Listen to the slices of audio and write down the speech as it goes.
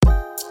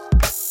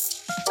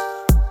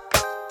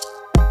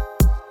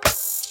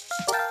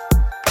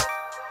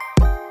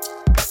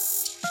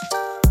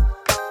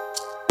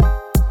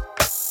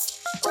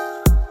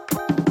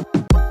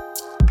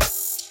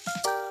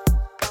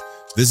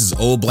This is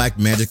Old Black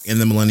Magic in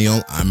the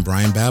Millennial. I'm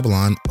Brian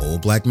Babylon,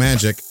 Old Black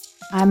Magic.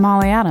 I'm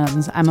Molly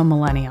Adams. I'm a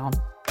millennial.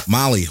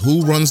 Molly,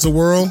 who runs the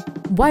world?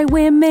 White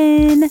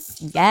women.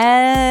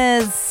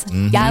 Yes.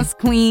 Yes,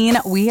 queen.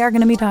 We are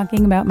going to be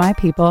talking about my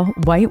people,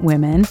 white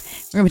women.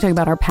 We're going to be talking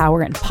about our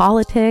power in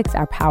politics,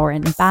 our power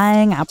in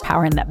buying, our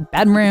power in the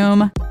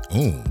bedroom.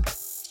 Oh,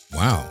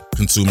 wow.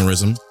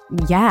 Consumerism.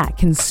 Yeah,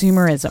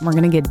 consumerism. We're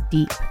going to get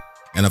deep.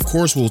 And of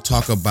course, we'll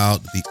talk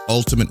about the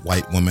ultimate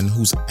white woman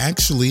who's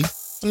actually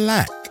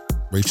Black,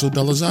 Rachel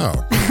Dolezal.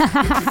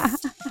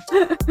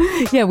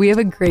 Yeah, we have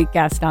a great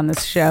guest on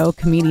this show,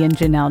 comedian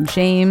Janelle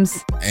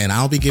James. And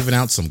I'll be giving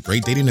out some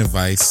great dating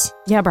advice.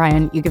 Yeah,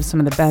 Brian, you give some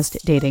of the best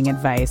dating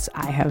advice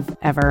I have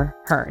ever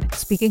heard.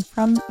 Speaking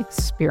from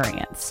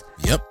experience.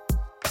 Yep.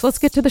 So let's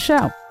get to the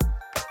show.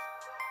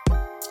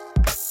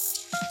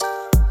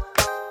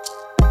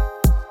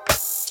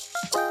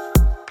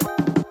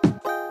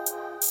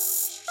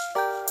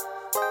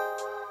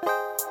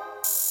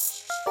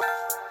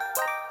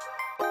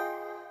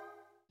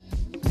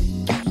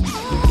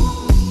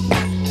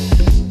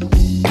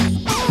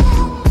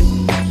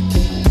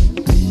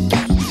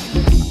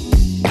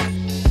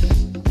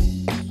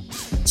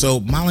 So,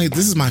 Molly,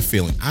 this is my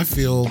feeling. I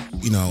feel,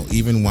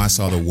 even when I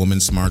saw the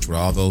Women's March with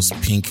all those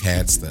pink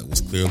hats, that was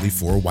clearly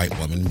for white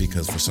women,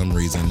 because for some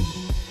reason,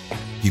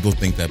 people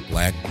think that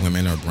Black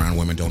women or brown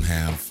women don't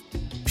have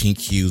pink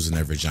hues in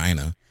their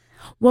vagina.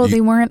 Well,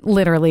 they weren't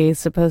literally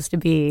supposed to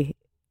be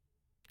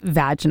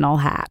vaginal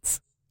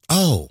hats.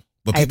 Oh,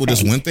 but people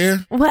just went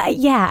there? Well,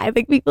 yeah, I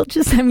think people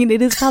just,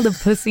 it is called a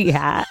pussy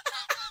hat.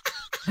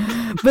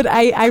 But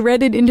I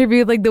read an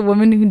interview with the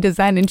woman who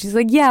designed it, and she's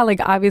like, yeah,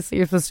 obviously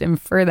you're supposed to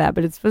infer that,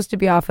 but it's supposed to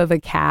be off of a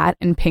cat,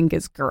 and pink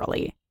is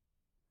girly.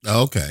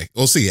 Okay.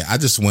 Well, see, I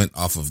just went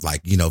off of the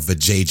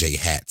JJ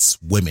hats,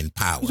 women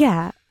power.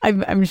 Yeah,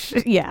 I'm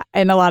sure. Yeah,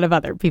 and a lot of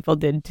other people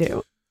did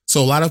too.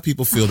 So a lot of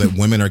people feel that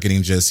women are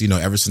getting just,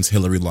 ever since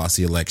Hillary lost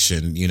the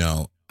election,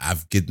 I'm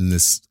getting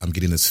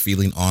this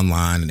feeling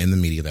online and in the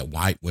media that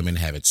white women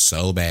have it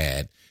so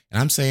bad. And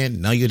I'm saying,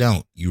 no, you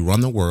don't. You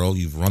run the world.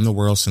 You've run the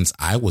world since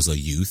I was a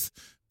youth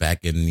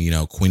back in,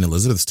 Queen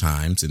Elizabeth's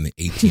times in the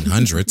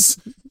 1800s.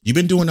 You've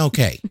been doing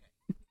okay.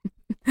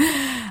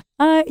 Yeah,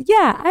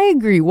 I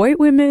agree. White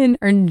women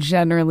are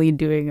generally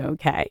doing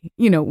okay,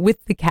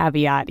 with the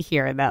caveat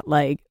here that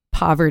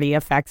poverty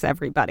affects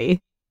everybody.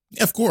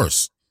 Yeah, of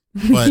course.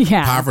 But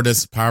yeah.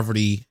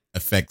 Poverty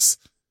affects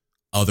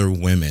other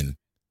women.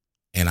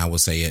 And I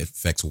would say it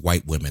affects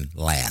white women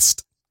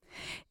last.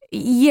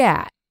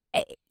 Yeah.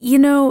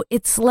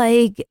 It's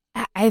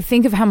I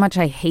think of how much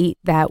I hate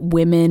that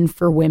women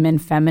for women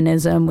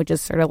feminism, which is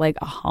sort of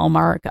a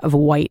hallmark of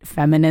white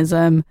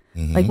feminism.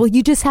 Mm-hmm. Well,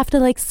 you just have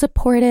to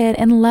support it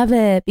and love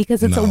it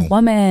because it's a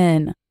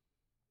woman.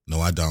 No,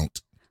 I don't.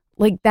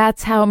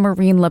 That's how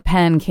Marine Le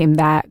Pen came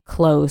that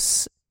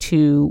close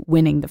to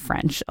winning the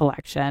French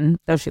election,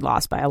 though she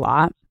lost by a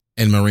lot.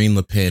 And Marine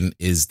Le Pen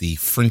is the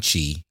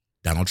Frenchie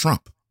Donald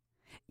Trump.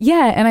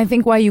 Yeah, and I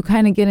think why you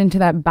kind of get into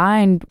that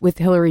bind with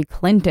Hillary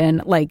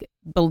Clinton,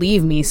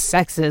 believe me,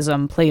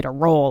 sexism played a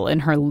role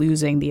in her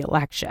losing the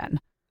election,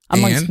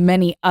 amongst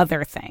many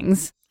other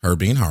things. Her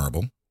being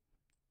horrible.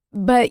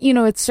 But,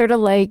 it's sort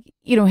of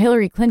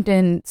Hillary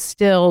Clinton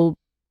still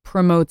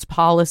promotes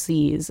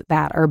policies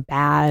that are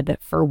bad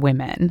for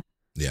women.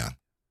 Yeah.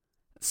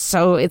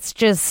 So it's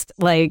just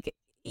white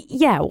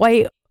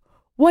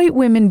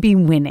women be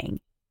winning.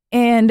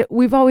 And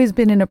we've always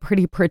been in a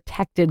pretty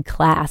protected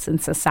class in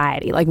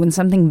society. When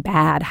something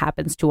bad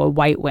happens to a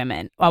white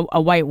woman,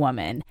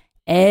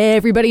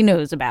 everybody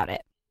knows about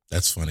it.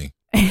 That's funny.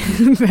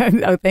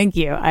 Oh, thank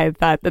you. I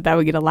thought that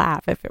would get a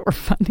laugh if it were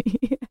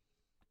funny.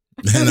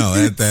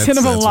 No, that's kind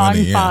of a long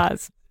funny,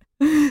 pause.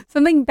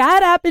 Something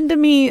bad happened to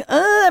me.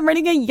 I'm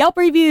writing a Yelp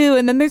review,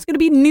 and then there's going to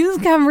be news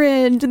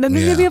coverage, and then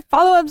there's going to be a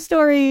follow-up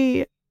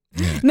story.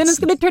 Yeah, and then it's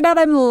going to turn out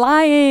I'm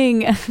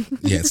lying.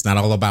 Yeah, it's not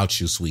all about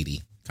you,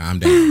 sweetie. Calm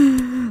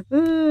down.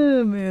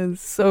 Oh, man,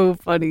 so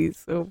funny,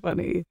 so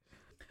funny.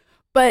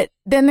 But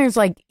then there's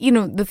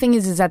the thing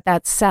is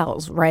that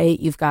sells, right?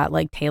 You've got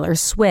Taylor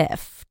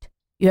Swift.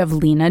 You have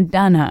Lena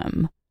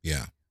Dunham.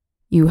 Yeah.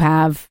 You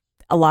have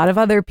a lot of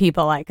other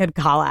people I could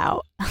call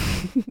out.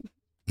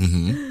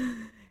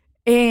 Mm-hmm.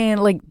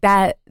 And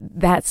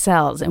that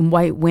sells. And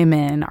white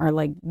women are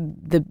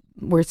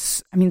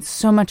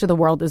so much of the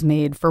world is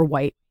made for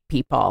white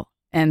people.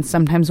 And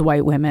sometimes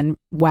white women,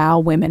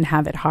 while women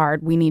have it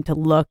hard, we need to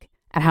look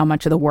at how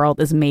much of the world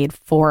is made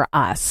for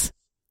us.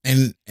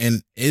 And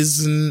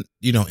isn't,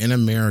 in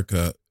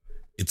America,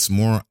 it's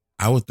more,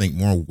 I would think,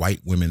 more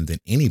white women than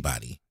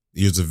anybody.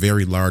 There's a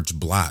very large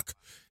block.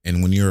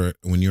 And when you're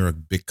a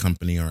big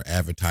company or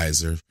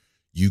advertiser,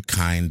 you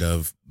kind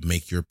of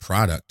make your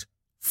product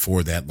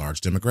for that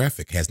large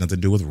demographic. It has nothing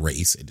to do with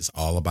race. It is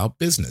all about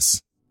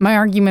business. My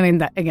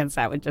argument against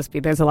that would just be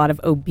there's a lot of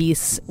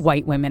obese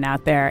white women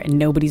out there and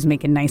nobody's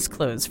making nice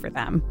clothes for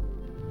them.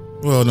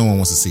 Well, no one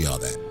wants to see all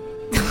that.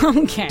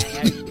 Okay,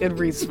 good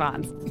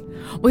response.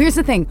 Well, here's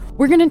the thing.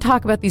 We're going to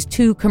talk about these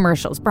two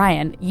commercials.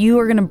 Brian, you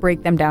are going to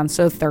break them down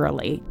so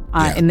thoroughly.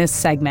 in this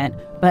segment.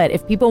 But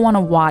if people want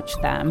to watch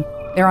them,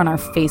 they're on our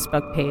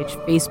Facebook page,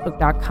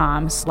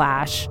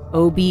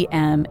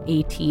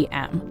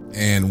 facebook.com/OBMATM.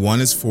 And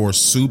one is for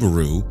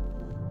Subaru,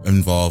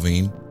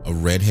 involving a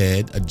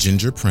redhead, a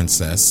ginger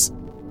princess,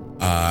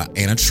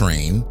 and a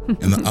train.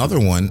 And the other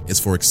one is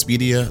for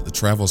Expedia, the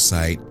travel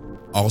site,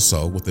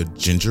 also with a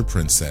ginger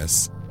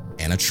princess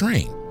and a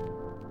train.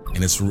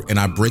 And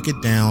I break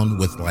it down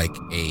with like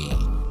a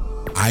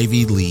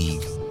Ivy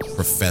League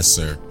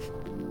professor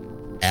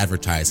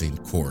advertising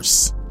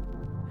course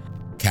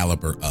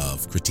caliber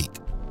of critique.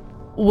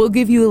 We'll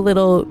give you a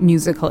little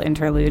musical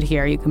interlude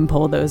here. You can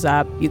pull those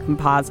up, you can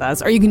pause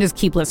us, or you can just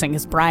keep listening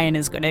because Brian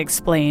is going to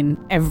explain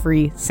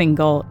every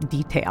single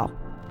detail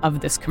of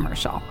this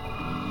commercial.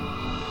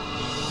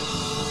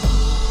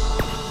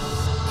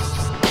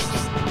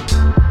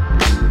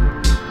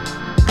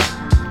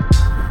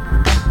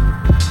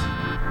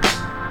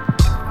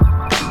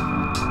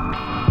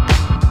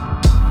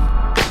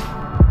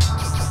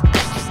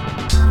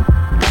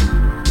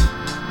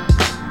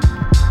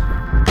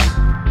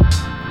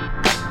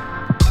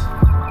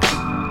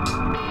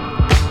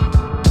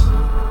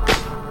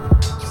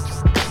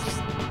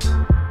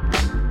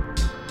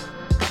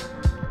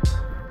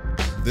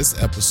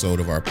 This episode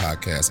of our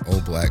podcast,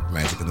 Old Black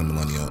Magic and the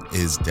Millennial,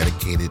 is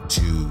dedicated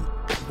to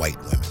white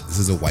women. This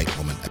is a white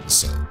woman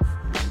episode.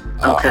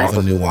 Okay. All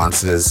the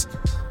nuances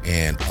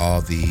and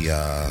all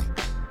the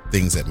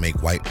things that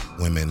make white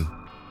women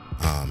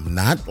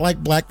not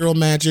like black girl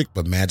magic,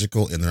 but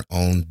magical in their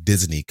own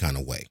Disney kind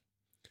of way.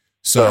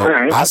 So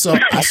right. I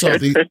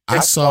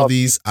saw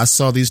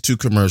these two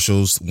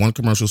commercials. One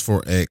commercial is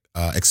for a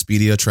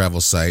Expedia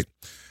travel site,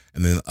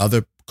 and then the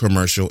other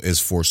commercial is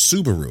for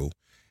Subaru.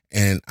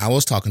 And I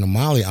was talking to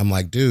Molly. I'm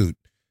like, dude,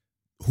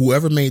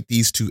 whoever made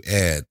these two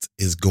ads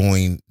is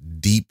going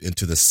deep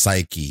into the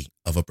psyche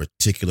of a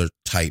particular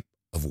type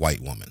of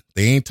white woman.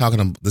 They ain't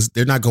talking.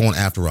 They're not going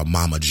after a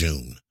Mama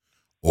June,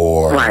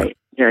 or right.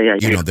 Yeah.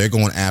 You know, they're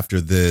going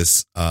after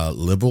this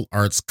liberal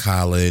arts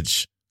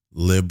college,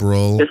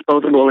 liberal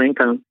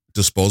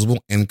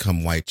disposable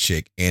income white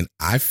chick, and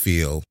I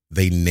feel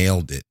they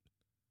nailed it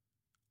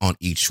on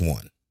each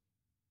one.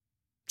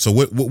 So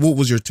what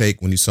was your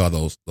take when you saw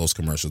those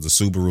commercials? The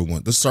Subaru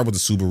one. Let's start with the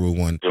Subaru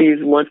one. She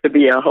wants to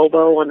be a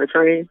hobo on the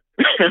train.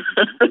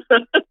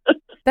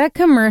 That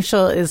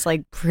commercial is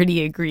like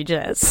pretty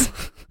egregious.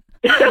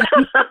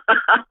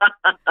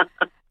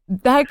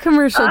 That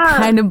commercial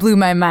kind of blew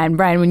my mind,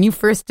 Brian. When you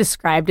first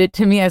described it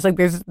to me, I was like,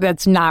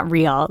 that's not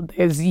real.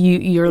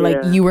 You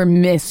were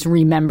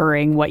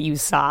misremembering what you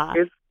saw.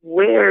 It's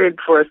weird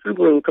for a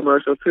Subaru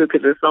commercial too,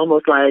 because it's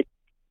almost like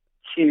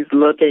she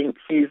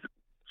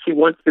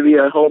wants to be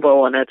a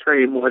hobo on that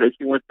train more than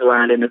she wants to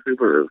ride in the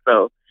Subaru.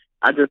 So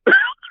I just,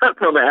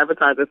 from an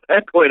advertiser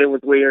standpoint, it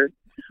was weird,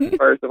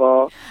 first of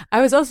all.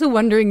 I was also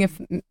wondering if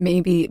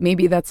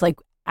maybe that's like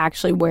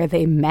actually where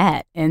they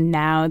met and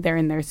now they're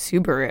in their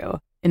Subaru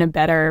in a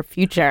better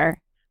future.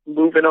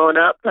 Moving on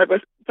up type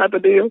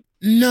of deal?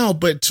 No,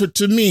 but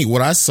to me,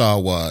 what I saw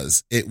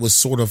was, it was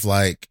sort of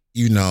like,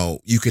 you know,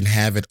 you can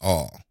have it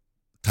all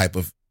type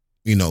of,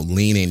 you know,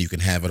 lean in, you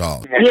can have it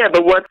all. Yeah,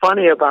 but what's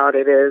funny about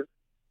it is,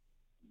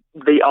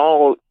 the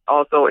all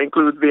also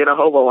includes being a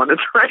hobo on the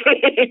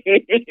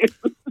train.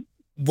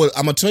 Well,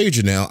 I'm gonna tell you,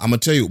 Janelle. I'm gonna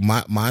tell you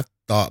my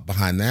thought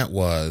behind that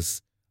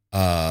was,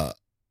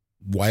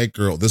 white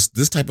girl. This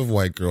type of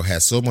white girl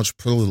has so much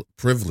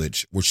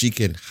privilege where she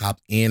can hop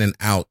in and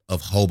out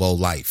of hobo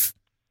life,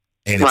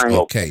 and it's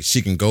okay.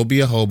 She can go be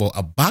a hobo,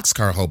 a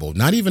boxcar hobo,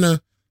 not even a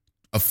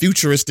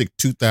futuristic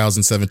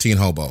 2017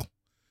 hobo.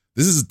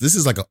 This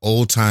is like an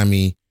old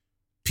timey,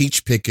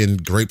 peach picking,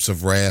 grapes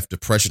of wrath,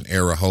 Depression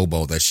era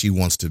hobo that she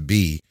wants to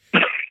be,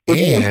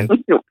 and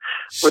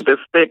with the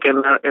stick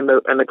and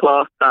the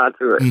cloth tied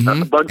to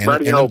it, Bugs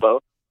Bunny hobo.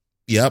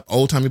 Yep,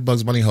 old timey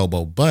Bugs Bunny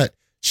hobo. But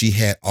she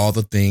had all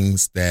the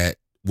things that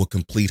would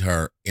complete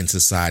her in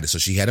society. So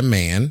she had a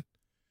man,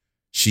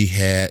 she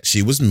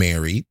was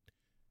married,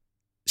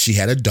 she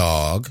had a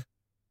dog,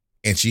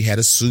 and she had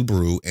a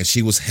Subaru, and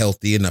she was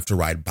healthy enough to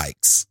ride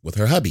bikes with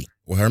her hubby,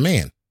 with her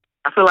man.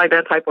 I feel like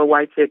that type of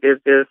white chick is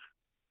just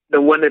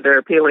the one that they're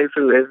appealing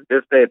to, is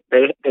just that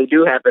they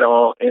do have it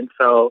all, and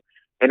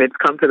it's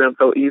come to them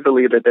so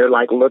easily that they're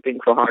like looking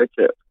for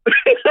hardship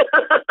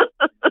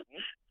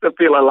to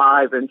feel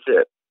alive and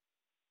shit.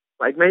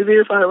 Like, maybe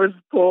if I was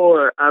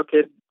poor, I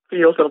could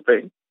feel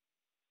something.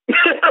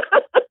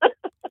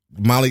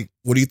 Molly,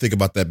 what do you think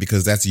about that?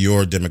 Because that's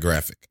your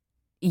demographic.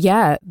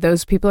 Yeah,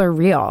 those people are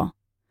real.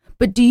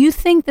 But do you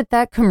think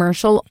that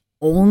commercial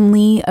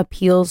only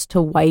appeals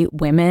to white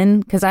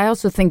women? Because I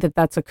also think that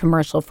that's a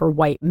commercial for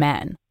white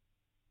men.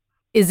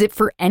 Is it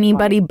for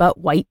anybody but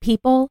white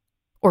people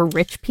or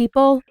rich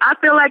people? I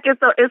feel like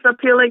it's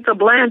appealing to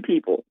bland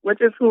people,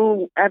 which is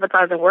who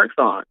advertising works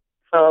on.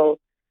 So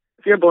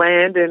if you're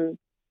bland and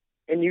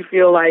you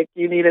feel like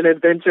you need an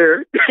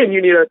adventure and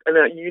you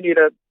need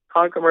a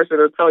car commercial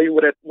to tell you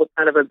what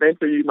kind of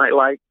adventure you might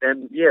like,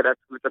 then yeah, that's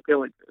what it's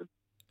appealing to.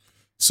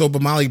 So,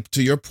 but Molly,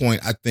 to your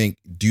point,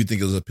 do you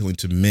think it was appealing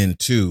to men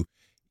too?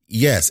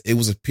 yes, it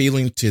was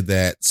appealing to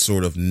that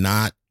sort of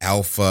not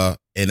alpha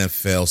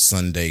NFL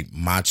Sunday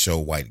macho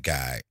white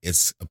guy.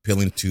 It's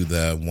appealing to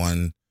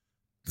the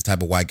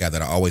type of white guy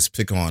that I always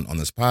pick on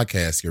this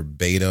podcast, your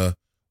beta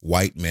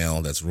white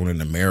male that's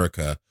ruining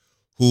America,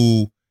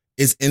 who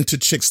is into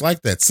chicks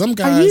like that. Some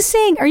guys.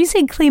 Are you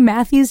saying Clay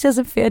Matthews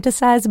doesn't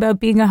fantasize about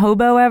being a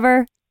hobo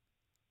ever?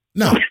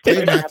 No,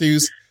 Clay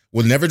Matthews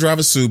would never drive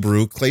a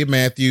Subaru. Clay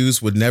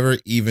Matthews would never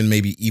even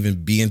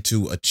be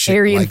into a chick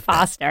Arian like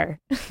Foster.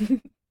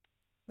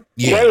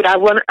 Yeah. Wait,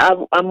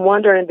 I'm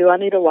wondering, do I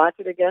need to watch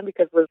it again?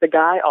 Because was the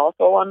guy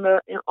also on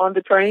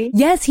the train?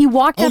 Yes, he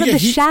walked out of the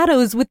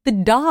shadows with the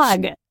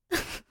dog.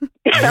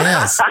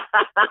 Yes.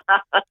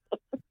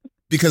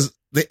 Because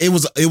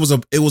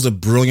it was a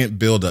brilliant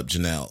buildup,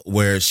 Janelle,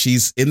 where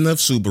she's in the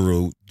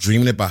Subaru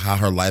dreaming about how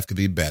her life could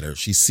be better.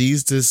 She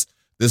sees this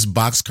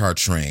boxcar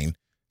train.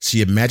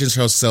 She imagines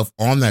herself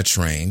on that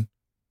train.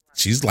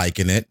 She's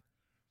liking it.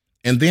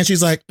 And then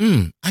she's like,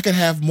 I could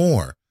have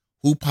more.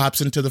 Who pops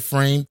into the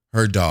frame?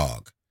 Her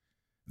dog.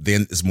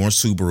 Then it's more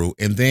Subaru.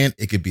 And then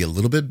it could be a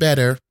little bit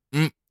better.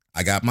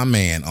 I got my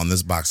man on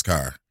this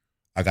boxcar.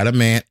 I got a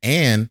man.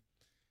 And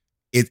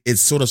it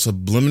sort of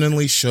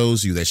subliminally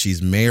shows you that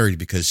she's married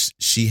because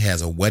she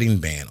has a wedding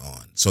band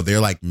on. So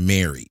they're like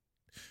married,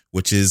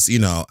 which is,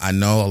 I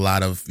know a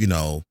lot of,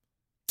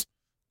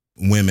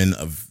 women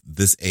of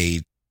this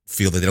age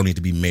feel that they don't need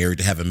to be married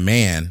to have a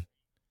man,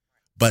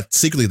 but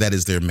secretly that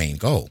is their main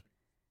goal.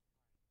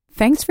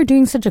 Thanks for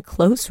doing such a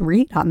close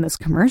read on this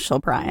commercial,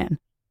 Brian.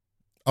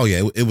 Oh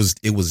yeah, it was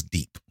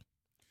deep.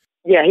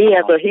 Yeah, he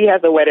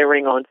has a wedding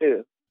ring on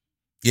too.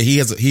 Yeah, he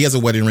has a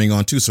wedding ring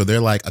on too. So they're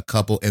like a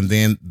couple, and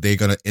then they're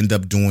gonna end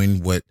up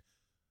doing what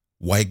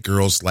white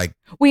girls like.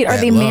 Wait, are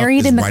they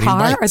married in the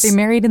car? Bikes. Are they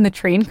married in the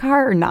train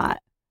car or not?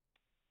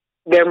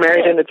 They're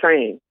married in the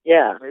train.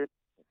 Yeah.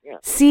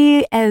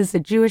 See, as a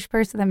Jewish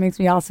person, that makes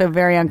me also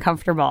very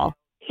uncomfortable.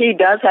 He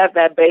does have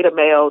that beta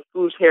male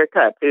swoosh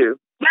haircut too.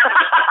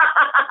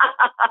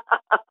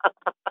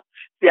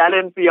 See, I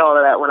didn't see all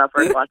of that when I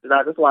first watched it.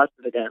 I just watched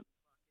it again.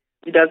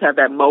 He does have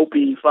that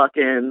mopey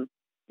fucking,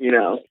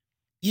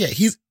 Yeah,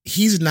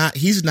 he's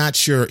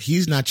not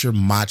your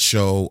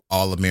macho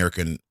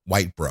all-American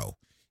white bro.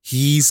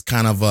 He's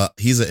kind of an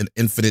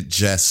infinite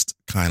jest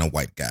kind of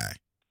white guy.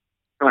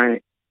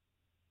 Right.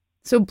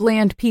 So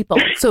bland people.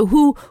 So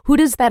who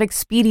does that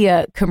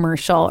Expedia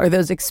commercial or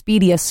those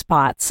Expedia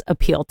spots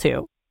appeal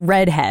to?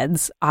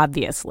 Redheads,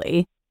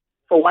 obviously.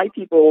 For white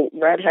people,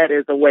 redhead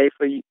is a way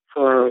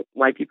for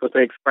white people to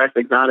express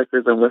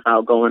exoticism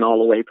without going all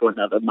the way to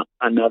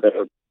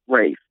another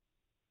race.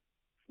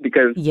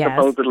 Because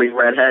supposedly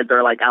redheads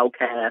are like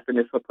outcasts and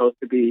it's supposed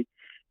to be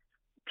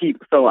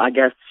people. So I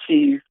guess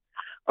she's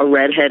a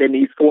redhead in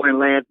these foreign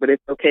lands, but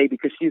it's okay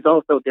because she's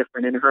also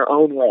different in her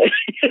own way.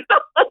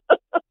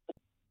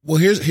 Well,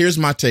 here's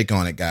my take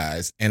on it,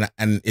 guys. And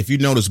if you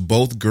notice,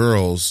 both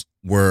girls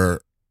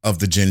were of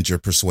the ginger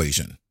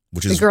persuasion,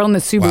 which is the girl in the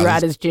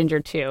Subaru is ginger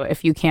too.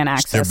 If you can't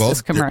access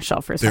this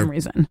commercial for some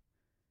reason,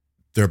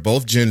 they're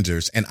both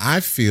gingers, and I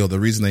feel the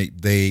reason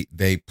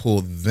they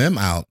pulled them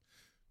out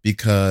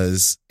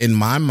because in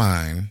my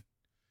mind,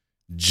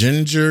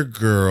 ginger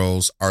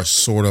girls are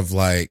sort of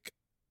like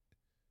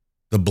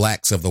the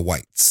blacks of the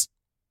whites.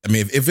 I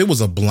mean, if it was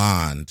a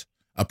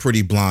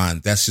pretty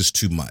blonde, that's just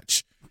too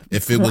much.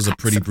 If it was a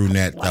pretty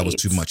brunette, that was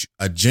too much.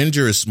 A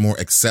ginger is more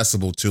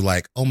accessible to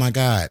like, oh my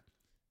God,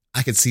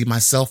 I could see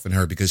myself in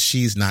her because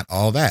she's not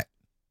all that.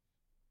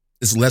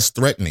 It's less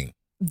threatening.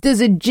 But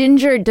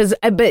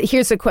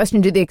here's the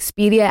question. Do the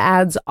Expedia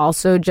ads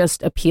also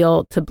just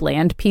appeal to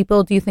bland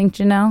people, do you think,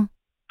 Janelle?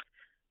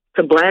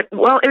 To bland?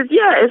 Well,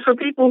 it's for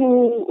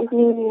people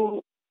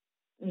who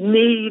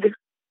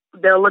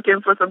they're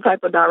looking for some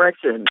type of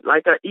direction,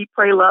 like a eat,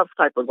 pray, love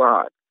type of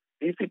broad.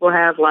 These people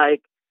have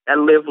like that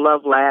live,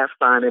 love, laugh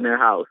sign in their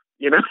house,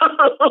 and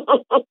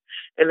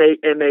they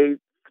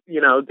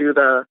do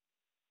the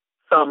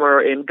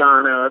summer in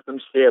Ghana or some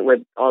shit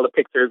with all the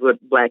pictures with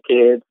black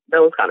kids.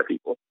 Those kind of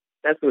people.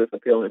 That's who it's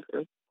appealing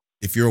to.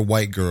 If you're a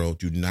white girl,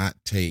 do not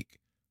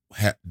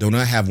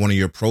have one of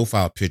your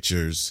profile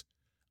pictures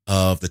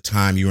of the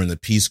time you were in the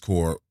Peace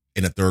Corps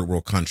in a third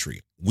world country.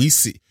 We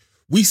see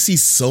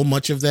so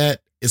much of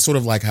that. It's sort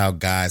of like how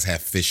guys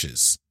have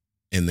fishes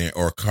in there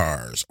or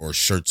cars or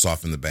shirts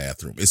off in the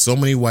bathroom. It's so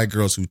many white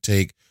girls who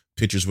take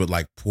pictures with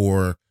like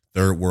poor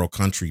third world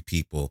country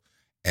people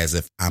as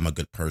if I'm a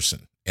good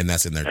person. And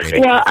that's in their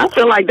dating. Well, I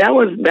feel like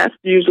that's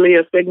usually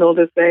a signal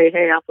to say,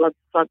 hey, I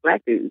fuck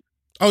black dudes.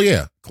 Oh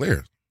yeah,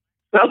 clear.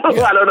 So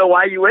yeah. I don't know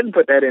why you wouldn't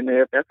put that in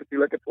there if that's what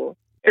you're looking for.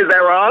 Is that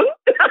wrong?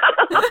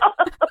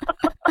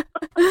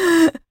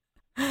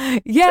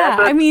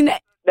 Yeah,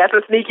 that's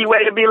a sneaky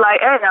way to be like,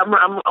 hey,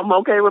 I'm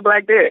okay with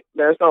black dick.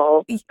 That's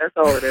all. That's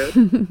all it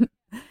is.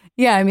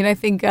 Yeah, I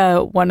think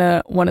one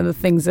of the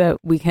things that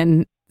we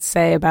can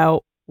say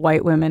about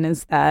white women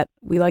is that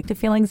we like to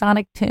feel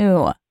exotic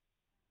too.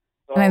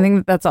 And I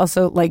think that's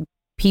also like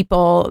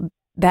people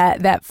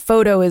that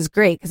photo is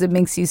great because it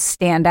makes you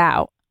stand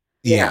out.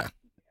 Yeah.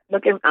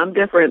 Look, I'm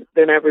different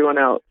than everyone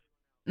else.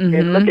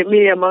 And look at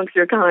me amongst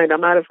your kind.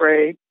 I'm not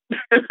afraid.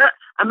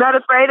 I'm not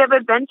afraid of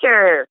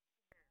adventure.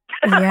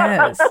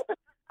 Yes.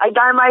 I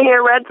dye my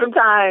hair red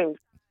sometimes.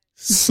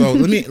 So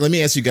let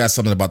me ask you guys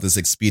something about this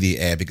Expedia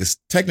ad, because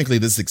technically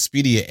this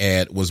Expedia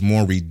ad was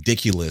more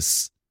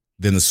ridiculous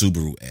than the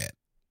Subaru ad,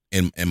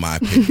 in my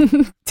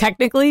opinion.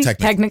 Technically,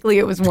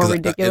 it was more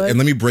ridiculous. And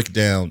let me break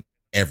down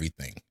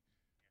everything.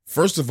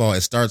 First of all,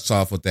 it starts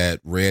off with that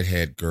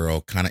redhead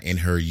girl kind of in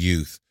her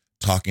youth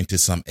talking to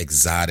some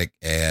exotic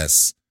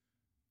ass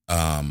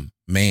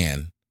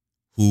man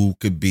who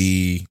could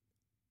be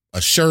a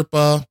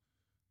Sherpa,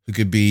 who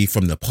could be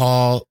from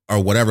Nepal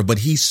or whatever, but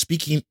he's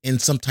speaking in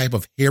some type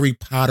of Harry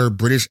Potter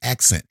British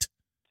accent.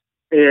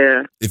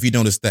 Yeah. If you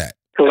notice that.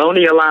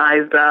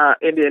 Colonialized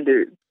Indian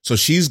dude. So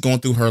she's going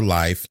through her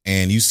life,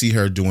 and you see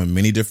her doing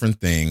many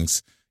different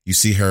things. You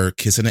see her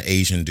kissing an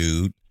Asian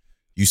dude.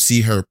 You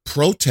see her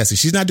protesting.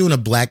 She's not doing a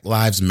Black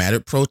Lives Matter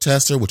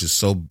protester, which is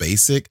so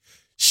basic.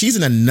 She's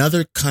in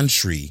another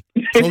country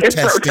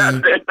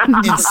protesting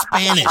in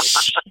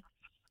Spanish.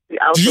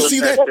 Do you see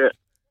that?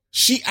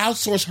 She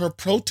outsourced her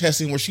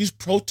protesting where she's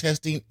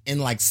protesting in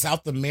like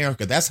South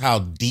America. That's how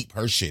deep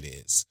her shit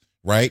is,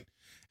 right?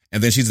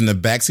 And then she's in the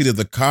backseat of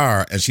the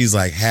car and she's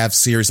like half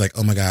serious, like,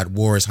 oh my God,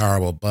 war is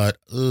horrible, but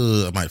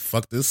I might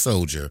fuck this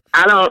soldier.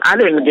 I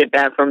didn't get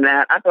that from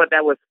that. I thought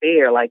that was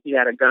fair, like he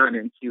had a gun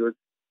and she was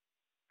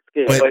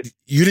scared. But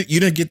you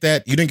didn't get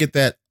that. You didn't get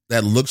that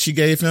look she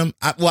gave him.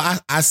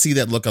 I see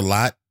that look a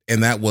lot,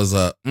 and that was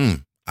I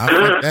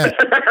fuck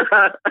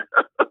that.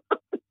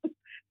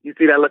 You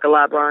see that look a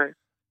lot, Brian?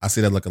 I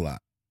see that look a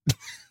lot.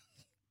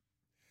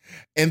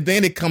 And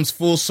then it comes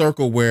full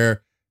circle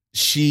where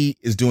she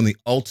is doing the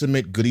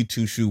ultimate goody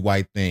two-shoe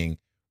white thing,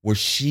 where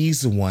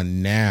she's the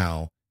one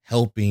now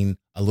helping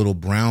a little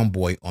brown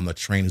boy on the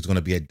train who's going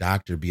to be a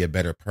doctor, be a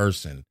better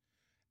person.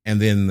 And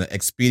then the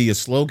Expedia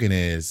slogan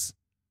is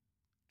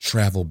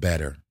travel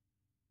better.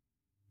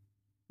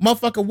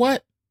 Motherfucker,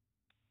 what?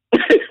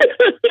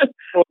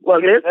 Well,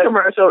 this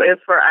commercial is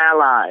for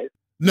allies.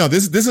 No,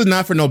 this is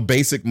not for no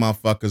basic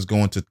motherfuckers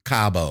going to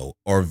Cabo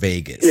or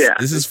Vegas. Yeah.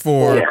 This is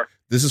for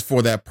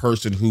that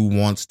person who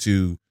wants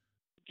to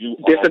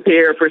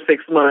disappear for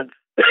 6 months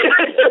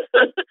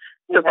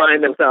to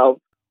find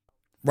themselves.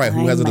 Right,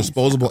 who has a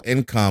disposable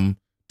income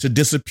to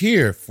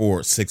disappear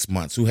for 6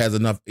 months, who has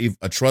enough,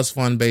 a trust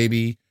fund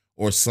baby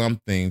or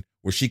something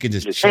where she can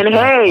just check. And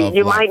hey,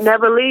 you might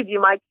never leave.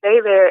 You might stay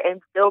there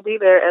and still be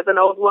there as an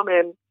old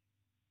woman.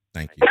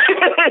 Thank you.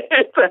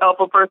 To help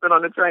a person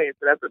on the train.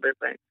 So that's what they're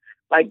saying.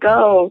 Like,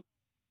 go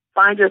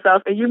find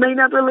yourself, and you may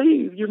never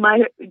leave.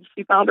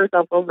 She found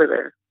herself over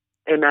there,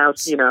 and now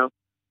she's an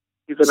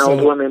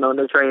old woman on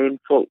the train,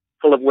 full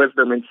of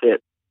wisdom and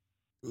shit.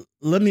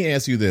 Let me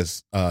ask you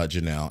this,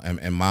 Janelle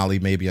and Molly,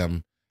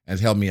 and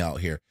help me out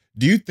here.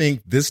 Do you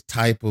think this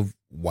type of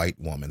white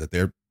woman that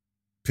they're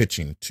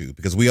pitching to,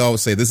 because we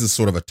always say this is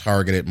sort of a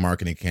targeted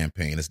marketing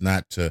campaign. It's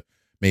not to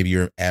maybe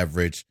your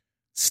average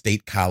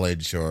state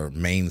college or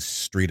Main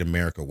Street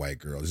America white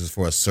girl. This is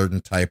for a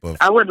certain type of.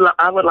 I would love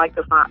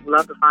to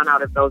find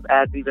out if those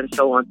ads even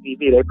show on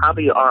TV. They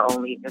probably are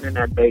only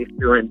internet based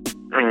in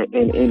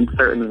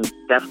certain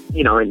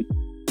in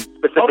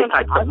specific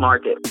types of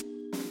markets.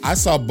 I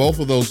saw both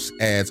of those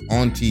ads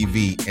on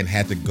TV and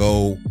had to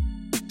go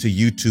to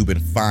YouTube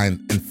and find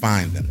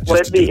them. Well,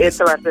 it'd be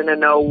interesting to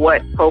know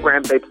what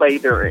programs they play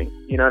during.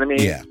 You know what I mean?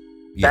 Yeah.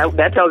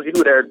 That tells you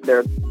who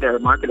they're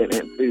marketing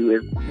into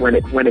is when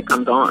it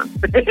comes on.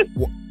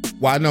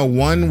 Well, I know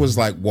one was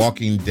like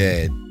Walking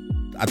Dead.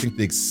 I think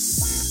the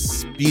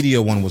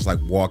Expedia one was like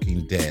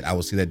Walking Dead. I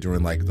would see that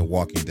during like the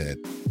Walking Dead.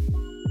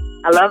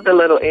 I love the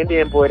little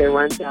Indian boy that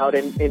runs out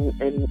and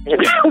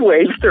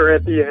waves her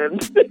at the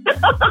end.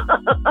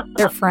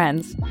 They're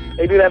friends.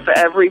 They do that for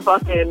every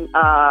fucking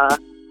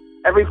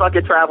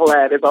travel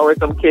ad. There's always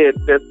some kid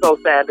that's so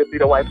sad to see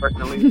the white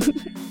person leave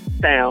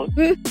town.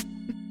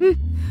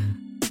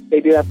 They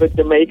do that for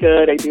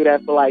Jamaica. They do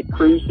that for like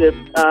cruise ship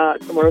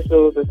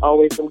commercials. There's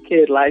always some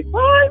kid like,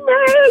 "Hi,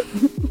 man."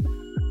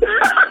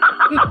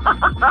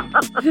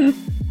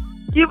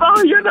 You're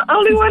the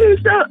only one who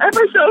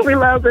ever showed me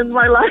love in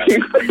my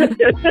life.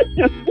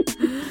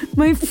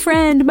 My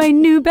friend, my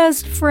new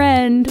best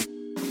friend.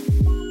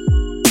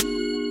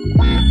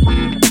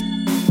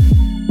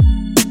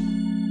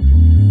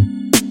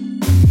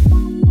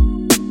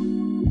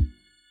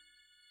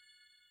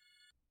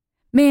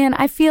 Man,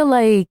 I feel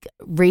like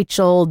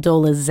Rachel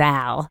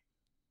Dolezal,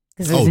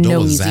 because there's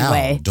no easy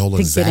way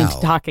to get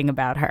into talking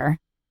about her.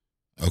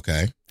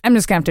 Okay. I'm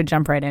just going to have to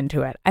jump right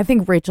into it. I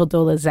think Rachel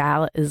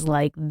Dolezal is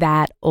like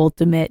that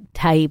ultimate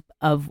type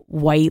of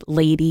white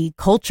lady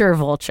culture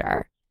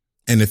vulture.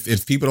 And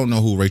if people don't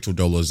know who Rachel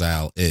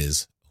Dolezal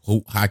is,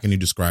 how can you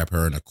describe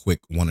her in a quick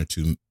 1 or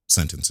 2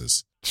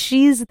 sentences?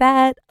 She's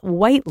that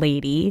white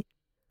lady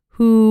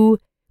who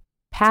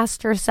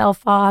passed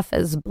herself off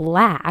as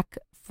Black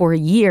for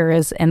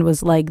years and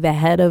was like the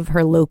head of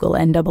her local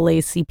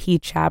NAACP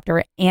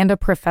chapter and a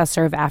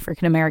professor of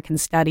African American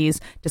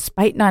studies,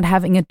 despite not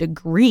having a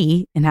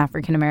degree in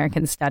African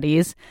American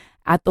studies.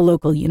 at the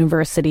local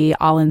university,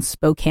 all in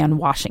Spokane,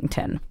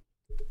 Washington.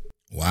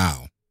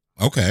 Wow.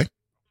 Okay.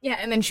 Yeah,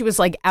 and then she was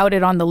like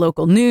outed on the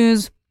local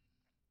news,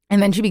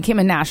 and then she became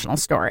a national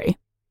story.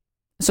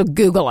 So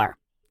Google her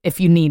if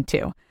you need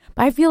to.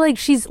 But I feel like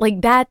she's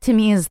like, that to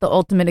me is the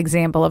ultimate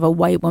example of a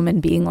white woman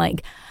being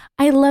like,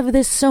 I love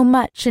this so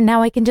much, and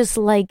now I can just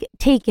like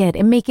take it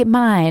and make it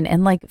mine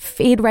and like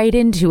fade right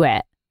into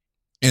it.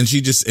 And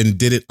she just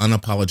did it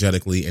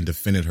unapologetically and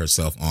defended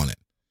herself on it.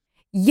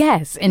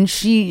 Yes, and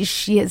she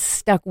is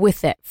stuck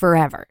with it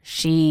forever.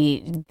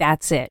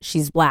 That's it.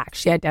 She's black.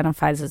 She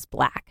identifies as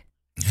black.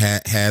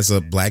 Has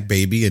a black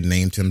baby and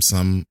named him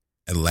some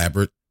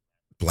elaborate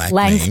black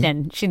Langston.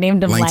 name. She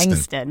named him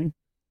Langston.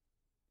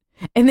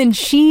 And then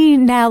she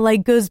now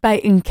like goes by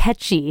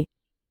Nkechi.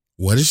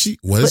 What is she?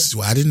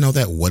 I didn't know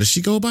that. What does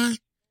she go by?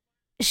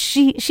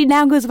 She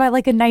now goes by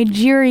like a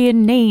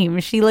Nigerian name.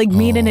 She like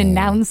made an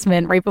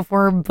announcement right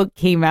before her book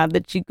came out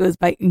that she goes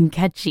by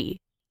Nkechi.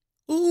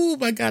 Oh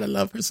my God, I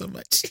love her so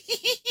much.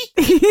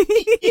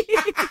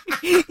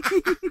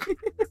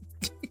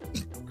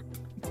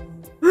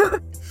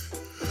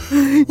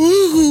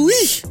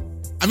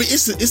 I mean,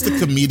 it's the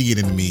comedian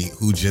in me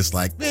who just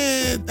like,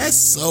 man, that's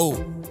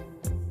so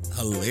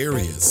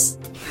hilarious.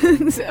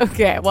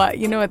 Okay, well,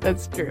 you know what?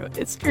 That's true.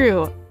 It's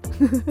true.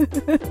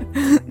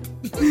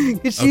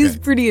 She's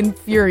pretty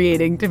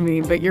infuriating to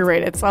me, but you're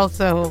right. It's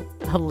also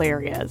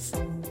hilarious.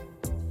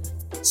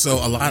 So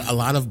a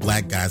lot of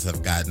black guys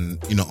have gotten,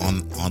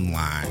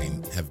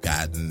 online have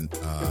gotten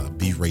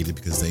berated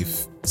because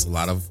there's a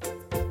lot of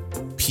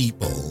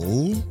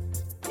people,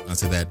 I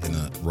say that in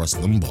a Rush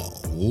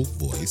Limbaugh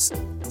voice,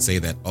 say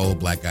that, oh,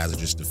 black guys are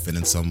just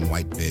defending some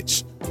white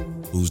bitch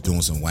who's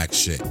doing some whack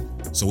shit.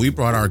 So we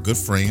brought our good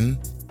friend,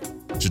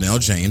 Janelle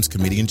James,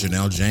 comedian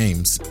Janelle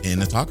James, in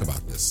to talk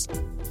about this.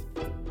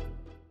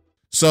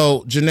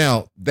 So,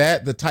 Janelle,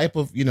 the type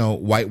of,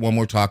 white woman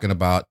we're talking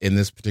about in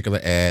this particular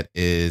ad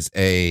is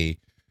a,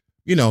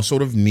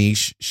 sort of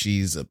niche.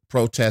 She's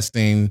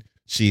protesting.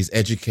 She's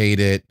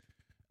educated.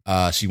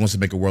 She wants to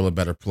make the world a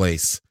better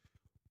place.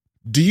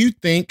 Do you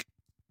think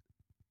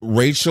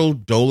Rachel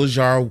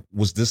Dolezal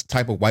was this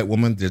type of white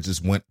woman that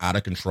just went out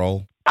of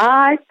control?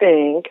 I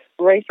think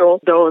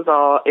Rachel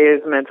Dolezal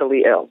is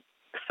mentally ill.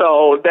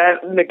 So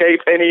that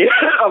negates any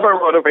of her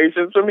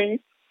motivations for me.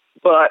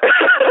 But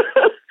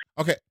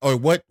okay. Or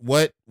what?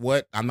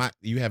 I'm not.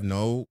 You have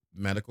no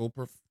medical.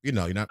 You're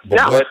not.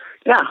 Yeah.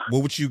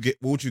 What would you get?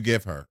 What would you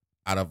give her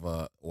out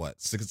of what?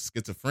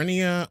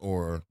 Schizophrenia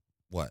or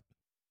what?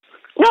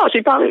 No,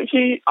 she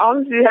obviously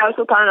has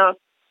some kind of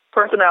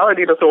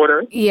personality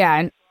disorder.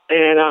 Yeah,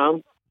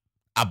 and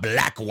a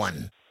black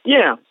one.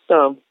 Yeah.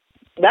 So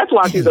that's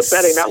why she's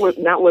upsetting.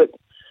 Not what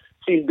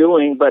she's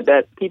doing, but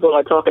that people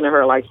are talking to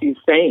her like she's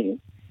sane.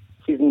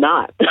 She's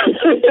not.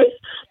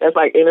 That's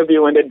like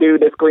interviewing the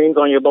dude that screams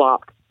on your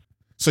block.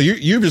 So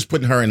you're just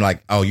putting her in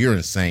like, oh, you're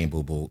insane,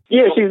 boo boo.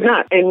 Yeah, she's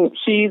not, and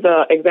she's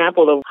an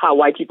example of how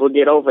white people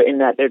get over in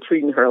that they're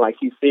treating her like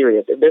she's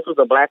serious. If this was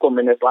a black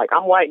woman that's like,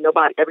 I'm white,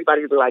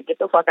 everybody's like, get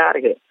the fuck out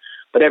of here.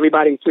 But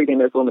everybody's treating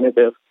this woman as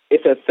if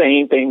it's a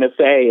sane thing to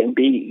say and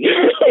be,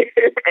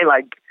 and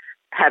like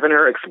having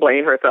her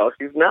explain herself.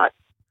 She's not.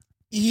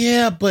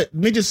 Yeah, but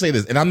let me just say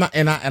this, and I'm not,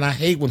 and I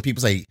hate when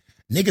people say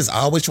niggas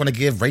always trying to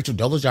give Rachel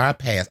Dolezal a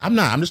pass. I'm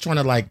not. I'm just trying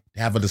to like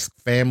have a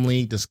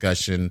family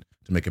discussion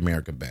to make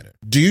America better.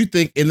 Do you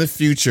think in the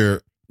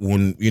future,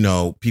 when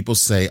people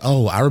say,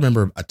 "Oh, I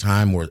remember a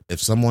time where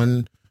if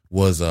someone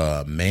was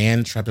a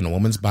man trapped in a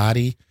woman's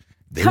body,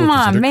 they come were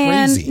on,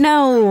 man, crazy."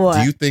 No. Do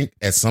you think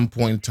at some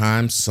point in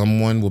time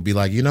someone will be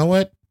like, you know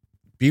what,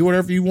 be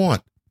whatever you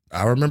want?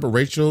 I remember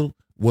Rachel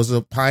was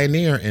a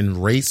pioneer in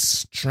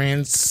race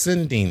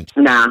transcending.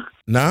 Nah.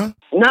 No,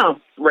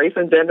 race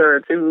and gender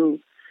are two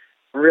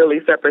really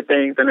separate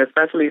things, and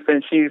especially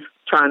since she's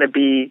trying to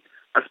be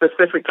a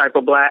specific type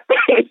of black.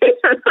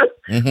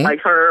 Mm-hmm. Like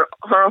her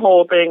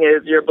whole thing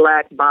is you're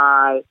black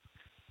by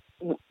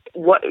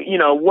what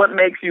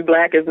makes you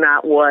black is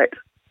not what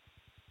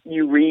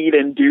you read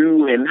and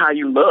do and how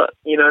you look.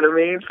 You know what I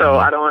mean? So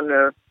I don't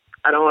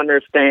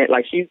understand.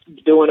 Like she's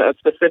doing a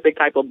specific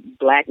type of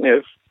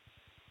blackness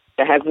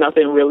that has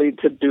nothing really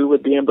to do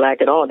with being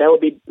black at all. That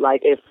would be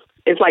like if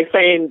it's like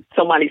saying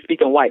somebody's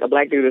speaking white, a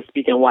black dude is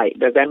speaking white.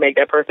 Does that make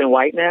that person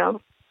white now?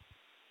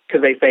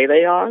 Because they say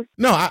they are?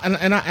 No,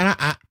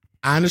 I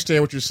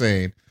understand what you're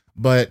saying,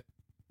 but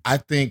I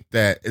think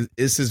that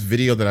it's this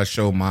video that I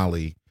showed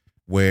Molly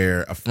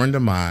where a friend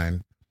of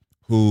mine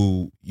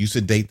who used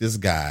to date this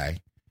guy,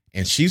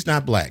 and she's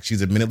not black.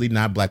 She's admittedly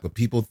not black, but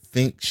people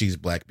think she's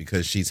black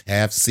because she's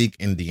half Sikh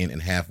Indian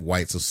and half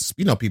white.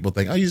 So, people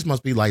think, oh, you just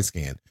must be light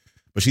skinned,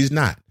 but she's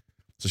not.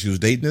 So she was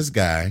dating this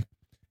guy,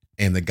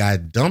 and the guy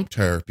dumped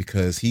her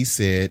because he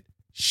said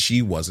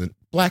she wasn't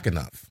black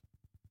enough.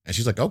 And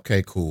she's like,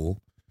 okay, cool.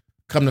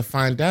 Come to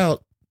find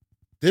out,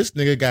 this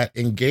nigga got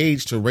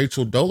engaged to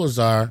Rachel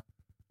Dolezal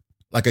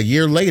like a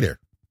year later.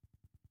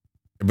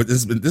 But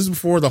this is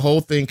before the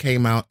whole thing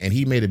came out, and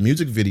he made a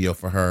music video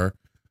for her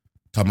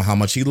talking about how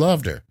much he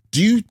loved her.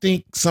 Do you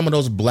think some of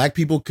those black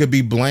people could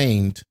be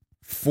blamed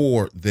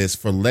for this,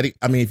 for letting,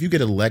 I mean, if you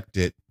get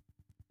elected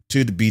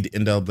to be the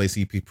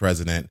NAACP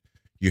president,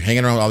 you're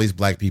hanging around with all these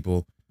black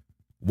people.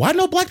 Why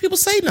no black people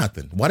say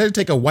nothing? Why did it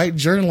take a white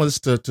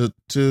journalist to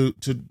do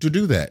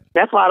that?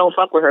 That's why I don't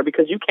fuck with her,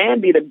 because you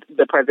can be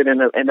the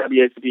president of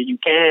NAACP. You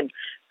can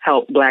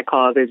help black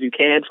causes. You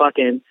can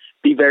fucking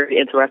be very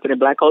interested in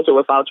black culture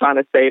without trying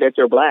to say that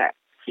you're black.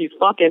 She's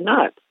fucking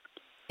nuts.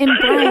 And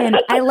Brian,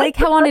 I like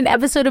how on an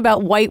episode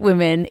about white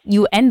women,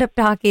 you end up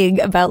talking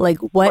about like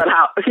what. But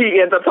how he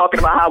ends up talking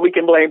about how we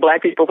can blame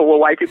black people for what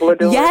white people are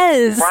doing.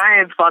 Yes,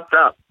 Brian's fucked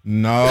up.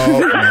 No.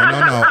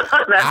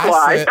 That's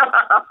why.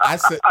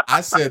 I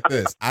said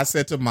this. I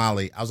said to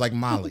Molly, I was like,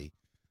 Molly,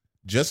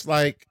 just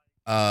like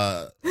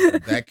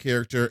that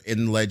character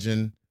in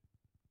Legend,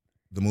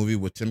 the movie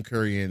with Tim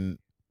Curry and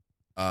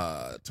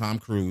Tom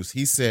Cruise,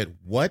 he said,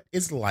 "What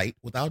is light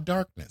without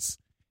darkness?"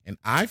 And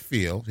I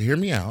feel, hear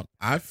me out,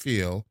 I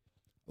feel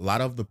a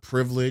lot of the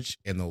privilege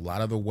and a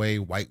lot of the way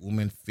white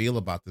women feel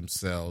about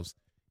themselves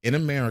in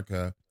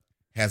America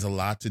has a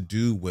lot to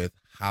do with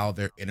how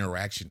their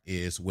interaction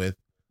is with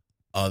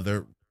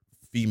other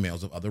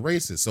females of other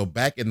races. So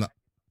back in the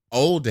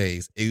old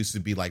days, it used to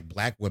be like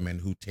black women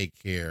who take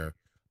care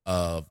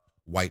of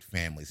white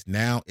families.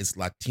 Now it's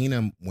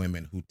Latina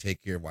women who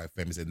take care of white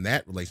families. And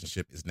that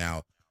relationship is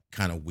now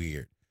kind of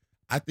weird.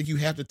 I think you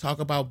have to talk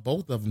about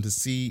both of them to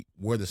see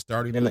where the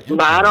starting and the end.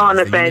 But I don't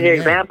understand your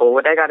example.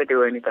 What they got to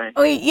do with anything?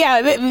 Wait,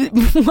 yeah,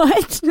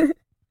 what?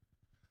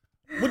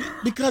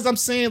 Because I'm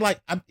saying, like,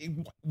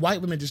 white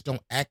women just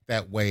don't act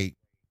that way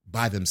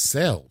by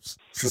themselves.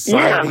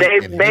 Society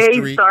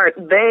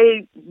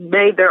they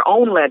made their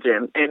own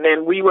legend, and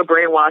then we were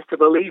brainwashed to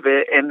believe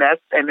it, and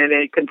then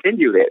they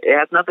continued it. It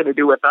has nothing to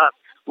do with us.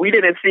 We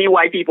didn't see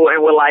white people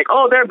and were like,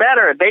 "Oh, they're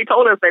better." They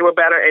told us they were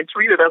better and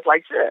treated us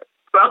like shit.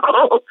 So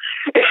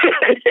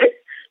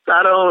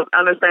I don't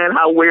understand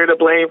how we're to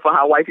blame for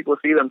how white people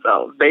see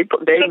themselves. They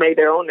made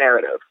their own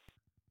narrative.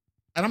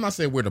 And I'm not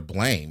saying we're to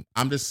blame.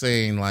 I'm just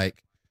saying,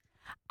 like,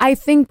 I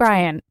think,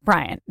 Brian,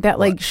 that,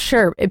 like,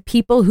 sure,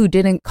 people who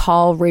didn't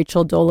call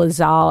Rachel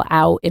Dolezal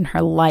out in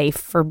her life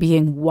for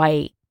being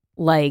white,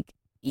 like,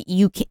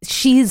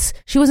 she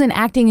wasn't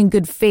acting in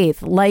good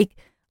faith. Like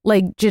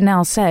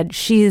Janelle said,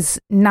 she's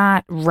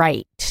not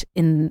right.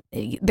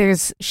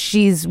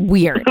 She's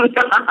weird.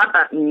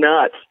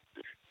 Nuts.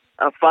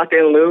 A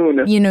fucking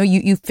loon. You know,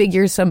 you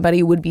figure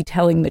somebody would be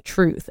telling the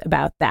truth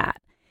about that.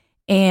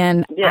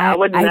 And yeah, I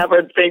would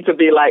never think to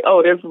be like,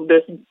 oh, this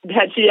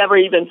had she ever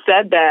even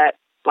said that,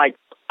 like,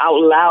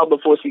 out loud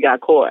before she got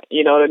caught?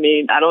 You know what I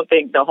mean? I don't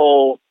think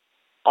all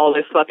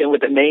this fucking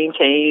with the name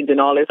change and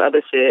all this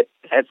other shit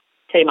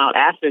came out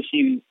after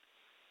she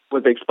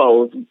was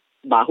exposed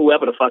by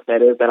whoever the fuck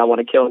that is that I want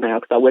to kill now,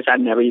 because I wish I'd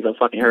never even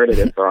fucking heard of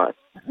this broad.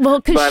 Well,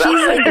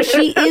 because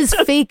she is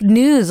fake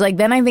news. Like,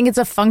 then I think it's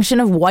a function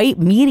of white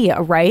media,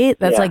 right?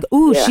 That's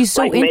she's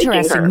so like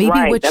interesting. Maybe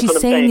right. What she's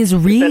saying is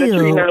real. Instead of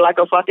treating her like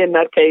a fucking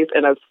nutcase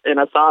in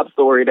a sob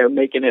story, they're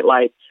making it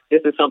like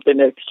this is something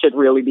that should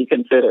really be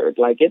considered.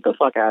 Like, get the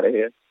fuck out of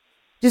here.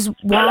 Just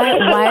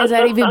why is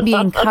that even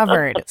being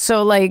covered?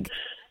 So, like,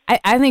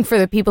 I think for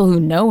the people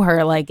who know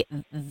her, like,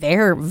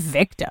 they're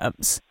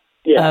victims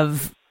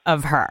of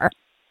her.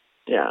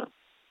 Yeah.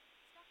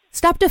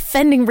 Stop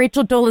defending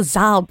Rachel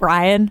Dolezal,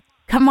 Brian.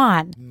 Come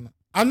on.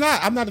 I'm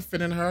not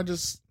defending her.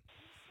 That's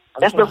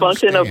the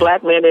function of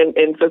black men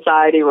in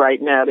society right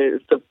now,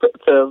 is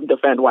to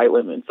defend white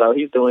women. So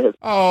he's doing his.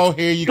 Oh,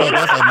 here you go.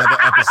 That's another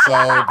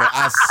episode. But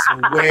I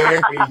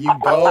swear, here you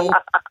go.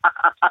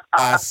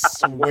 I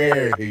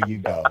swear, here you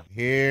go.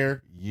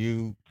 Here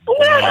you go.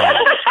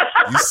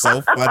 You're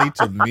so funny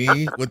to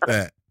me with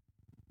that.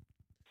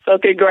 So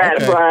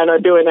congrats, Brian,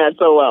 on doing that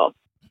so well.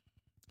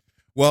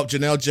 Well,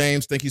 Janelle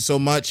James, thank you so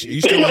much.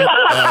 You still on,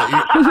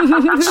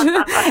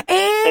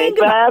 Thanks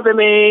for having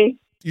me.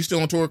 You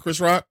still on tour with Chris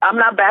Rock? I'm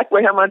not back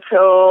with him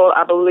until,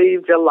 I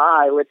believe,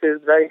 July, which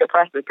is very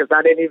depressing because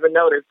I didn't even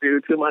know this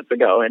dude 2 months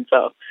ago, and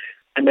so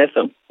I miss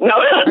him. No,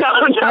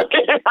 I'm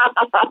joking.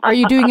 Are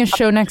you doing a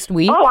show next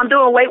week? Oh, I'm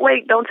doing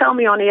Wait, Don't Tell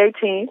Me on the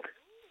 18th.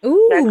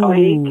 Ooh. Next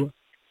week.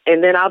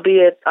 And then I'll be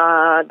at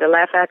the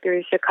Laugh Factory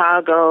in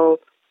Chicago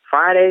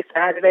Friday,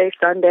 Saturday,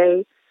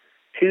 Sunday,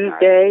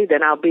 Tuesday.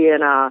 Then I'll be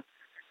in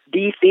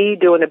D.C.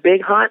 doing a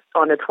big hunt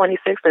on the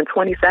 26th and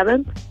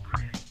 27th.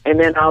 And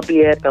then I'll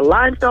be at the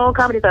Limestone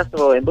Comedy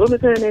Festival in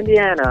Bloomington,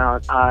 Indiana,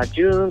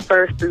 June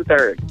 1st through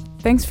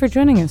 3rd. Thanks for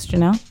joining us,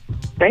 Janelle.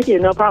 Thank you.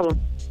 No problem.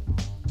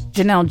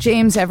 Janelle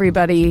James,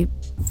 everybody,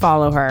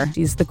 follow her.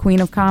 She's the queen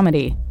of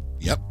comedy.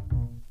 Yep.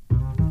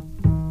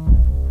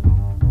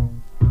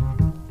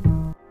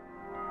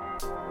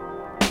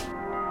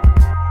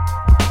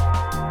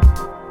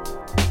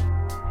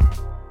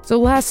 So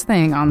last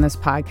thing on this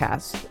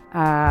podcast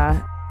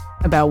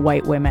about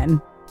white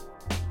women.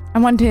 I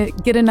want to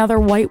get another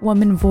white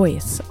woman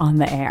voice on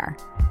the air.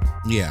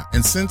 Yeah,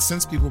 and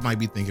since people might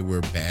be thinking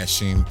we're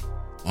bashing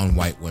on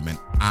white women,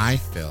 I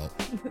felt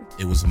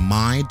it was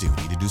my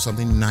duty to do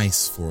something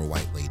nice for a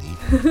white lady.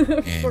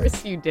 Of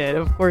course you did.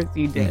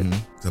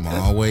 Mm-hmm. I'm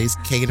always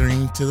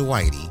catering to the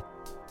whitey,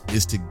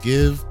 is to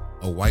give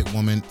a white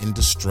woman in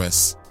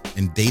distress,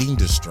 in dating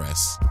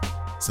distress,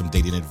 some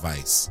dating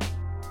advice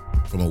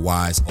from a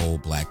wise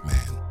old black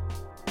man,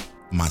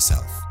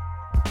 myself.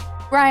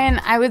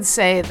 Brian, I would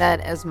say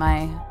that as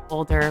my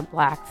older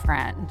black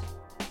friend,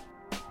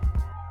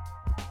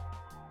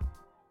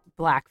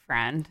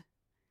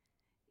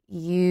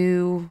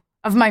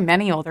 of my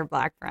many older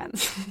black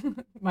friends,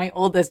 my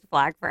oldest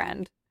black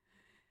friend,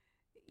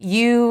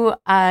 you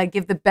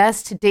give the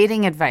best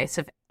dating advice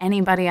of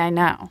anybody I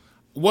know.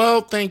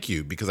 Well, thank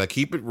you, because I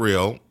keep it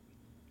real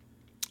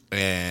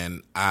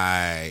and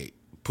I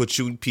put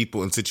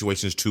people in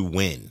situations to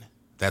win.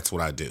 That's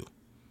what I do.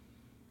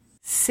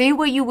 Say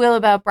what you will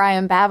about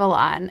Brian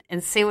Babylon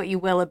and say what you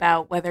will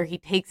about whether he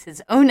takes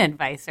his own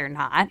advice or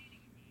not.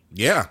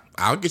 Yeah,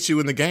 I'll get you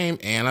in the game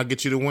and I'll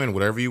get you to win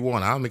whatever you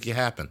want. I'll make it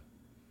happen.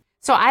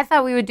 So I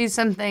thought we would do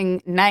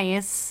something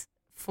nice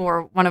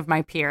for one of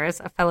my peers,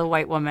 a fellow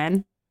white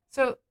woman.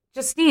 So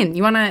Justine,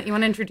 you wanna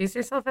introduce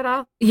yourself at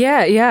all?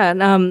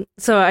 Yeah.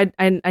 So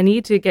I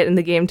need to get in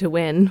the game to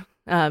win.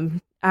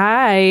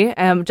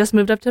 I just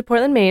moved up to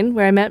Portland, Maine,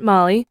 where I met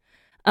Molly.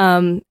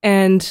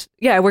 And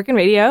yeah, I work in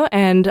radio,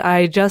 and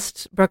I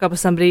just broke up with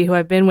somebody who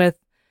I've been with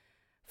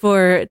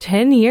for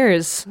 10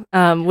 years,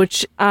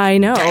 which I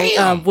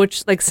know,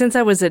 which like since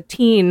I was a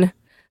teen.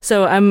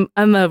 So I'm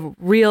a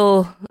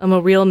real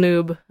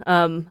noob.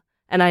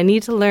 And I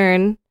need to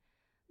learn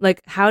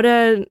like how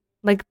to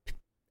like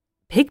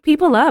pick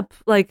people up,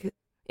 like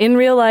in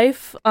real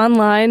life,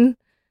 online,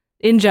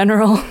 in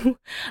general.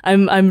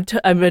 I'm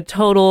a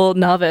total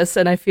novice,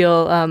 and I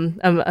feel I'm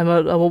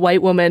a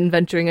white woman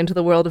venturing into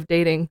the world of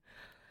dating.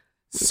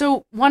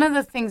 So one of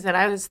the things that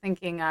I was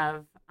thinking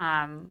of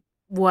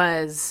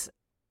was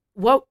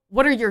what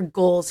are your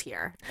goals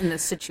here in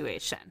this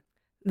situation?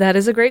 That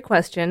is a great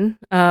question.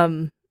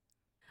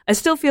 I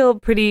still feel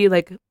pretty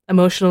like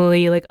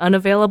emotionally like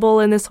unavailable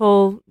in this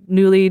whole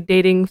newly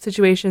dating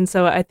situation,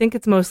 so I think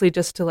it's mostly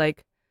just to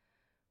like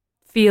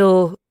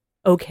feel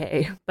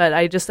okay, but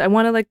I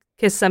want to like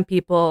kiss some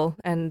people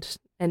and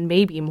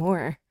maybe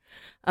more.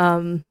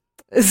 Well,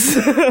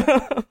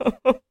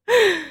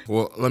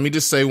 let me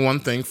just say one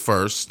thing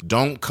first.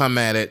 Don't come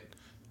at it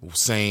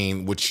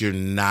saying what you're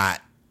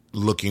not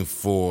looking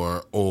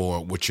for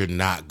or what you're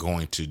not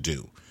going to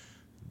do.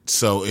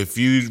 So if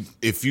you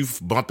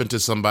bump into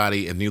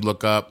somebody and you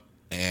look up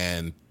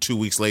and 2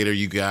 weeks later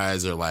you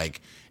guys are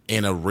like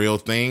in a real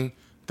thing,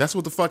 that's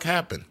what the fuck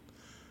happened.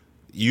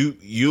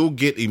 You'll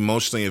get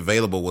emotionally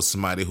available with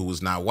somebody who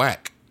is not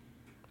whack.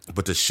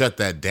 But to shut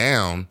that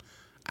down,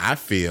 I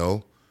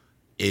feel,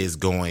 is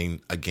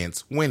going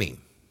against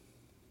winning.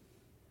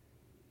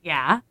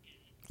 Yeah.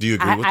 Do you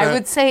agree with that? I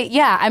would say,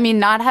 yeah. I mean,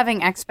 not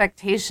having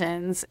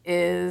expectations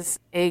is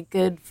a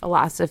good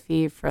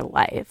philosophy for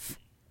life,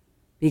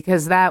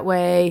 because that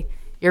way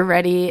you're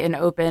ready and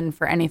open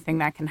for anything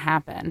that can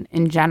happen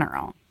in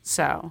general.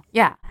 So,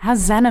 yeah. How's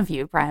zen of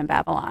you, Brian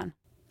Babylon?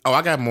 Oh,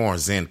 I got more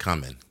zen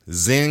coming.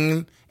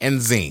 Zing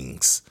and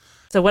zings.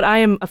 So what I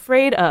am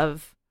afraid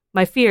of,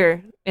 my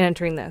fear in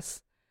entering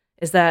this,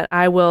 is that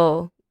I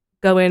will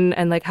go in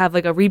and like have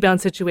like a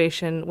rebound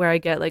situation where I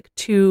get like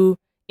too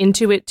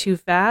into it too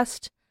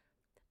fast,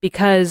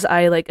 because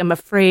I like am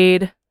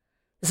afraid.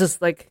 This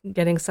is like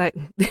getting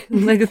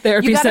like a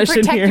therapy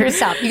session here.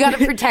 You got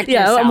to protect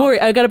yourself. Yeah, I'm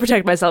worried. I got to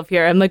protect myself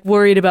here. I'm like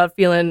worried about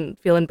feeling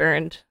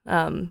burned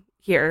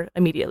here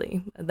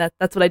immediately.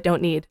 That's what I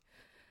don't need.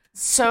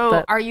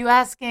 So are you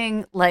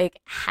asking, like,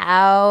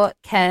 how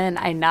can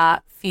I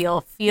not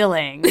feel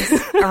feelings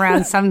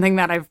around something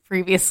that I've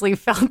previously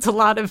felt a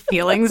lot of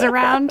feelings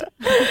around?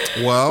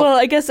 Well,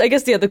 I guess,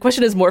 yeah, the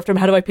question is morphed from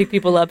how do I pick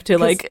people up to,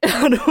 like,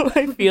 how do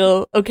I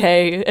feel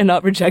okay and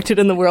not rejected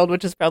in the world,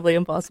 which is probably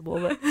impossible.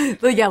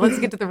 But yeah, let's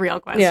get to the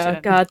real question. Yeah,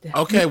 God.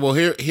 Okay, well,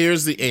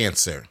 here's the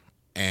answer.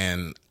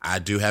 And I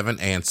do have an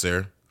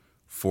answer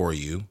for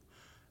you.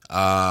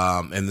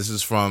 And this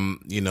is from,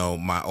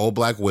 my old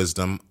black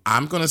wisdom.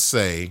 I'm going to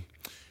say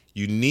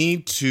you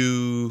need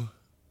to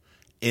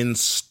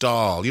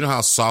install, you know how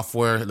there's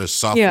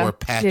software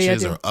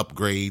patches or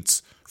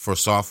upgrades for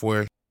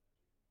software.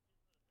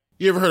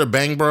 You ever heard of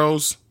Bang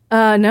Bros?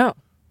 No.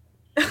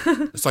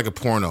 It's like a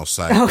porno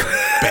site.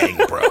 Bang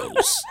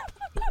Bros.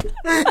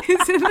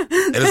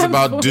 It is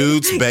about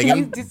dudes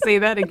banging. Can you say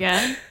that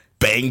again?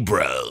 Bang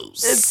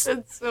Bros.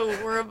 It's so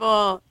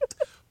horrible.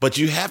 But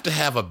you have to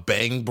have a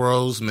Bang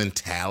Bros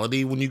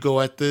mentality when you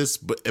go at this.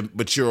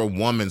 But you're a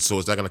woman, so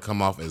it's not going to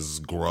come off as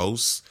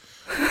gross.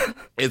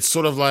 It's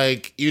sort of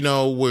like,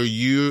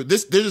 where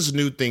there's this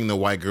new thing the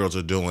white girls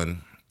are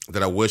doing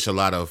that I wish a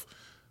lot of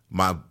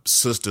my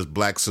sisters,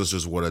 black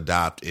sisters, would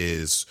adopt.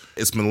 It's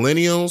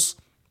millennials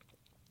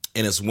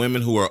and it's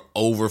women who are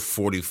over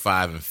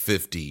 45 and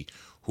 50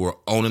 who are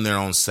owning their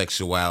own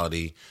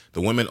sexuality.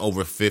 The women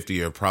over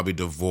 50 are probably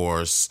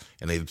divorced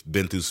and they've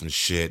been through some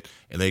shit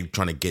and they're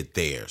trying to get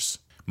theirs.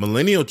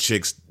 Millennial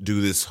chicks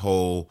do this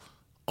whole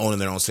owning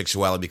their own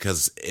sexuality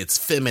because it's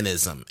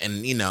feminism.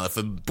 And, if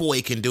a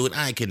boy can do it,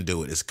 I can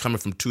do it. It's coming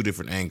from two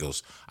different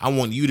angles. I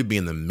want you to be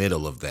in the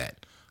middle of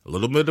that. A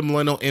little bit of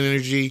millennial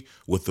energy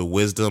with the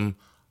wisdom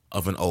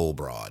of an old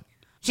broad.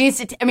 She needs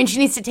to. She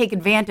needs to take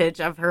advantage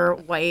of her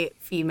white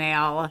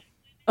female.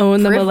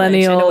 Own the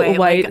millennial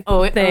white thing.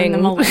 Own the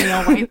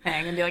millennial white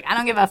thing, and be like, I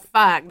don't give a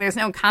fuck. There's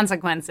no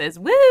consequences.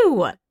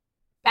 Woo!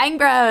 Bang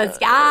Bros,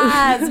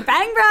 yes,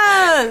 Bang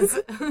Bros.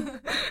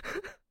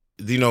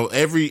 You know,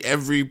 every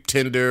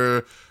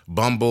Tinder,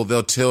 Bumble,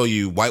 they'll tell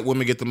you white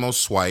women get the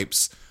most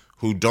swipes.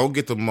 Who don't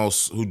get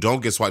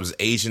swipes is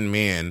Asian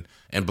men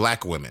and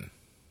black women.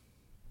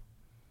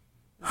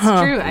 It's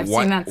true. I've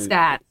seen that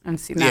stat.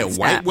 Yeah,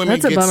 white women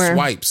That's a get bummer.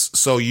 swipes.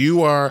 So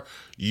you are,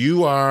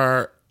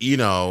 you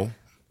know,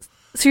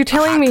 So you're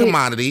telling me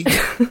commodity.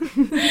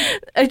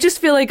 I just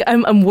feel like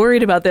I'm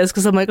worried about this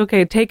because I'm like,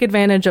 okay, take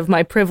advantage of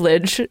my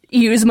privilege,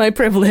 use my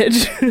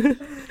privilege.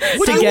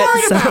 What are you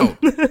worried about?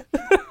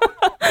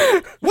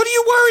 What are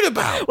you worried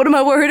about? What am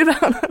I worried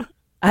about?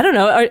 I don't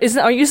know.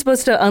 Are you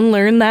supposed to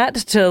unlearn that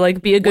to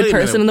like be a good Wait a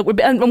person?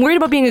 I'm worried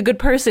about being a good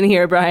person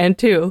here, Brian.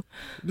 Too.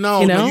 No,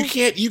 You know? no,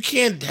 you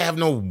can't have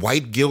no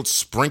white guilt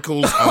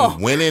sprinkled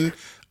on winning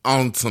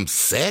on some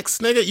sex,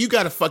 nigga. You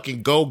gotta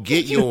fucking go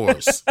get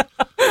yours.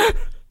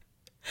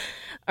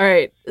 All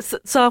right,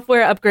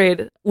 software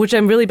upgrade, which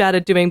I'm really bad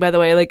at doing, by the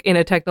way. Like in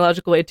a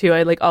technological way too.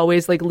 I like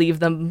always like leave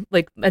them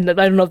like, and I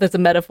don't know if that's a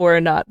metaphor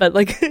or not, but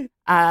like,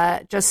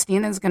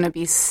 Justine is going to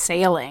be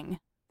sailing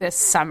this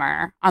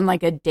summer on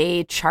like a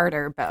day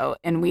charter boat,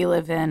 and we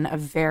live in a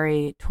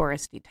very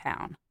touristy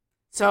town.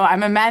 So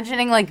I'm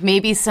imagining like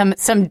maybe some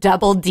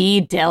double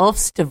D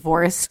DILFs,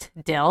 divorced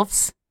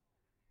DILFs.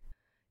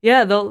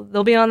 yeah,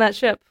 they'll be on that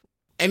ship.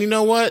 And you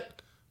know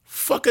what?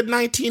 Fuck a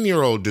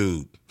 19-year-old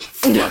dude.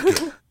 Fuck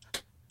it.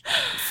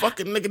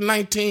 Fucking nigga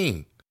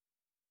 19.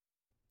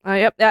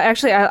 Yep.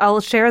 Actually,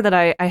 I'll share that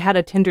I had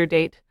a Tinder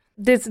date.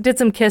 Did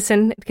some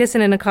kissing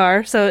in a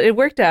car, so it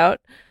worked out.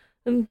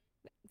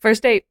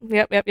 First date.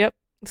 Yep.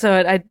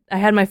 So I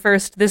had my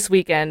first this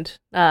weekend.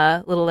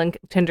 Little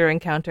Tinder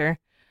encounter.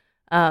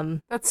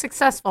 That's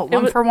successful.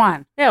 One for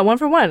one. Yeah, 1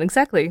 for 1,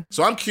 exactly.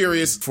 So I'm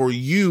curious for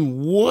you,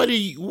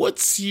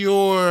 what's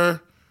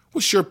your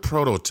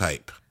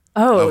prototype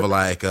of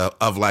like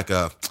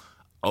a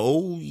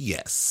oh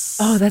yes.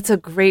 Oh, that's a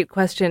great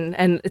question,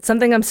 and it's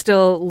something I'm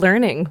still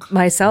learning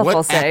myself. What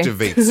I'll say.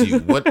 activates you?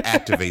 What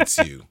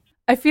activates you?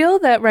 I feel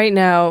that right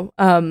now,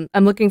 I'm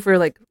looking for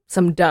like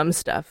some dumb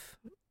stuff,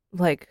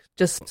 like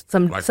just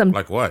some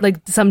Like what? like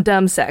some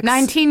dumb sex.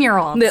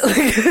 19-year-olds.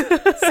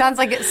 sounds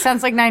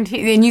like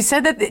 19. And you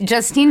said that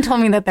Justine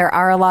told me that there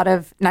are a lot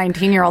of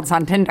 19-year-olds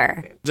on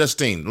Tinder.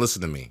 Justine,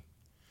 listen to me.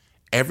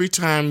 Every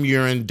time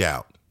you're in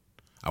doubt,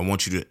 I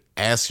want you to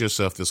ask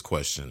yourself this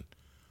question.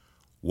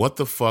 What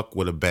the fuck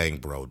would a bang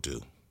bro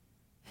do?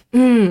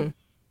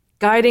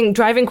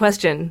 Driving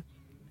question.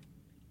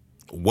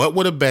 What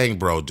would a bang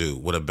bro do?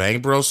 Would a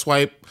bang bro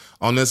swipe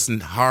on this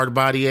hard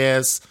body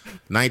ass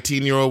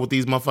 19-year-old with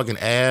these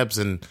motherfucking abs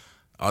and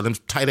all them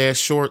tight ass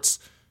shorts?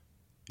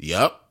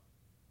 Yup.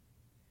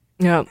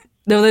 Yeah.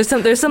 No,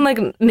 there's some like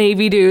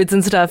Navy dudes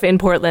and stuff in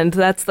Portland.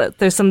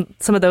 There's some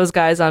of those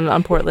guys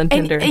on Portland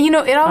Tinder. And,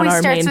 it always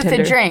starts with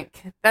Tinder. a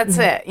drink. That's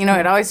it.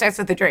 It always starts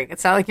with a drink.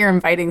 It's not like you're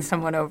inviting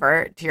someone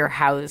over to your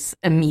house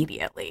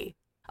immediately.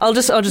 I'll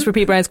just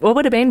repeat Brian's. What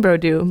would a bang bro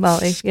do,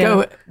 Molly?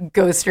 Yeah.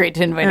 Go straight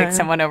to inviting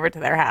someone over to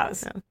their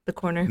house. Yeah, the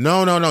corner.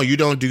 No, you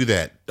don't do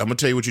that. I'm going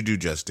to tell you what you do,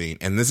 Justine.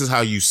 And this is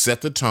how you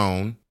set the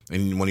tone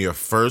in one of your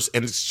first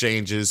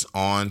exchanges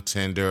on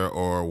Tinder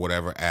or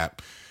whatever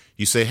app.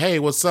 You say, hey,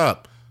 what's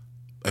up?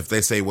 If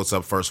they say what's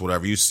up first,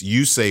 whatever, you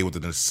say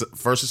within the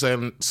first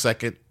or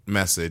second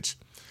message,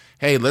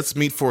 hey, let's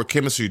meet for a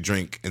chemistry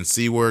drink and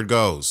see where it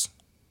goes.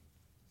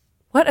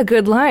 What a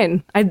good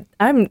line.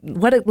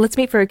 Let's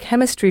meet for a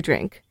chemistry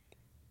drink.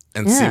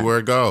 And see where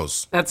it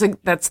goes. That's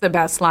the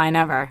best line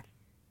ever.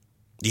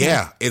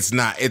 Yeah, it's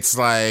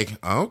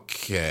like,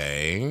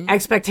 okay.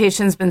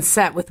 Expectations been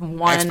set with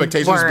one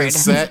Expectations word. been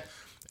set.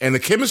 And the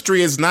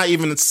chemistry is not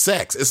even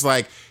sex. It's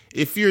like,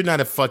 if you're not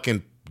a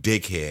fucking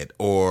dickhead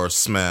or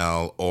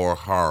smell or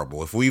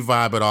horrible, if we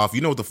vibe it off, you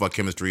know what the fuck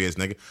chemistry is,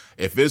 nigga.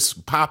 If it's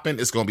popping,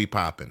 it's going to be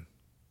popping.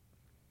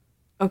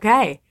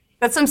 Okay.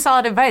 That's some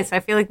solid advice. I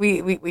feel like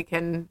we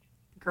can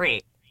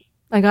agree.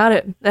 I got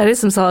it. That is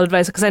some solid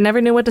advice because I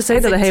never knew what to say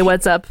to the hey,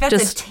 what's up?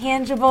 That's a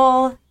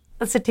tangible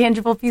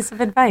piece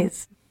of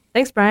advice.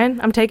 Thanks, Brian.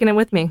 I'm taking it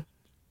with me.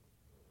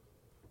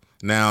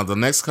 Now, the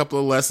next couple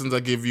of lessons I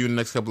give you in the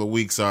next couple of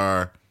weeks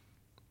are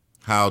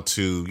how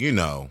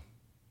to,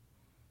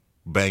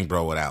 bang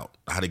bro it out.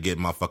 How to get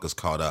motherfuckers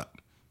caught up.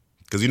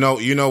 Because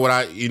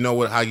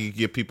how you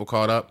get people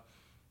caught up?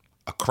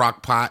 A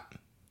crock pot,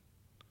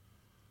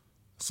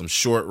 some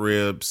short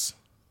ribs,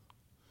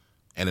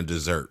 and a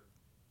dessert.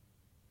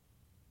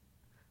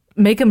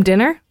 Make them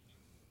dinner?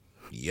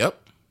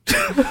 Yep.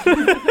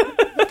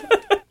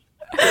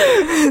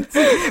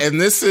 and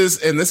this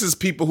is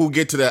people who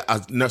get to that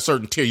a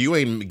certain tier. You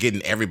ain't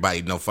getting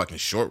everybody no fucking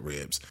short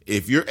ribs.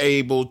 If you're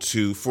able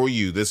to, for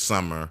you this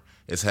summer,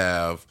 is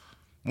have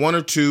 1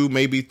 or 2,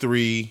 maybe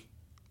 3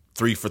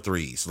 for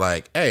 3s.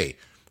 Like, hey,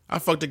 I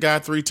fucked a guy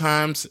 3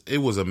 times. It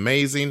was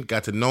amazing.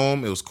 Got to know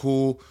him. It was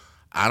cool.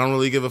 I don't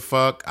really give a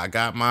fuck. I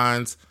got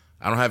mines.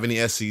 I don't have any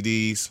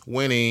STDs.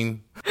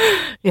 Winning.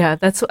 Yeah,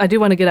 I do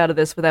want to get out of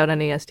this without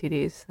any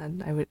STDs.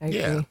 And I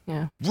agree.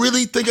 Yeah.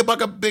 Really think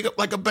about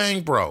like a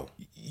bang bro.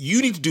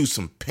 You need to do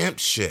some pimp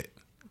shit.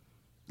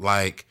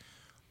 Like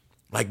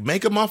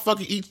make a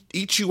motherfucker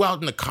eat you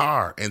out in the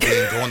car and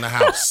then go in the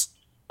house.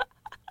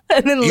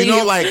 And then leave. You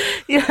know, like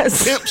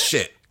yes. pimp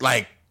shit.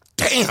 Like,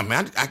 damn,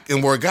 man.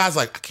 And where a guy's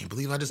like, I can't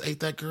believe I just ate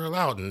that girl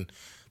out. And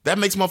that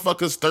makes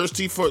motherfuckers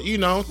thirsty for,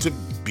 to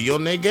be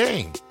on their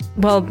game.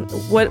 Well,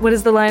 what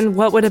is the line?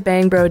 What would a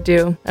bang bro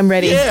do? I'm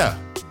ready. Yeah.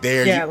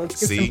 There you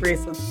let's get see. some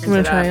bracelets. I'm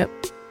going to try it.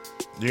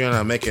 You're going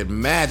to make it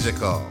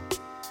magical.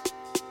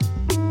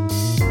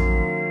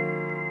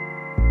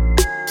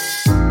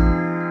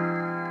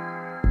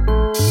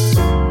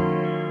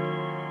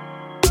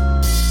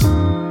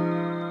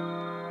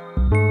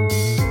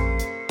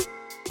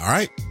 All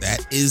right,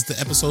 that is the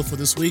episode for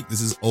this week.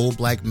 This is Old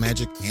Black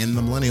Magic and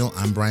the Millennial.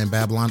 I'm Brian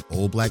Babylon,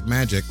 Old Black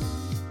Magic.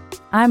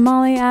 I'm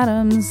Molly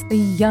Adams, the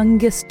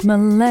youngest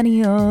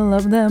millennial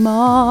of them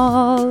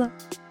all.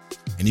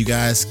 And you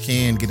guys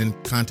can get in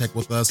contact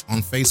with us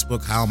on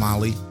Facebook. How,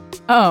 Molly?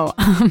 Oh,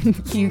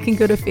 you can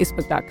go to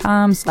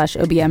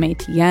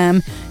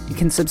facebook.com/OBMATM. You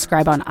can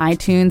subscribe on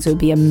iTunes. It would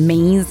be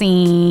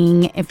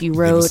amazing if you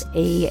wrote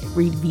a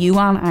review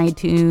on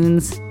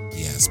iTunes.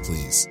 Yes,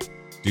 please.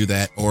 Do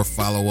that or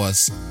follow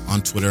us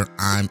on Twitter.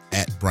 I'm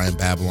at Brian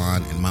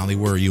Babylon. And Molly,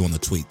 where are you on the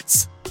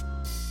tweets?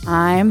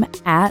 I'm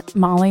at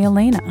Molly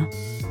Elena.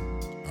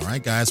 All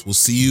right, guys. We'll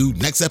see you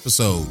next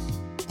episode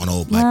on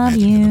Old Black Love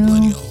Magic you. and the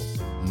Millennial.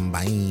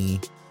 Bye.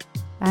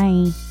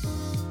 Bye.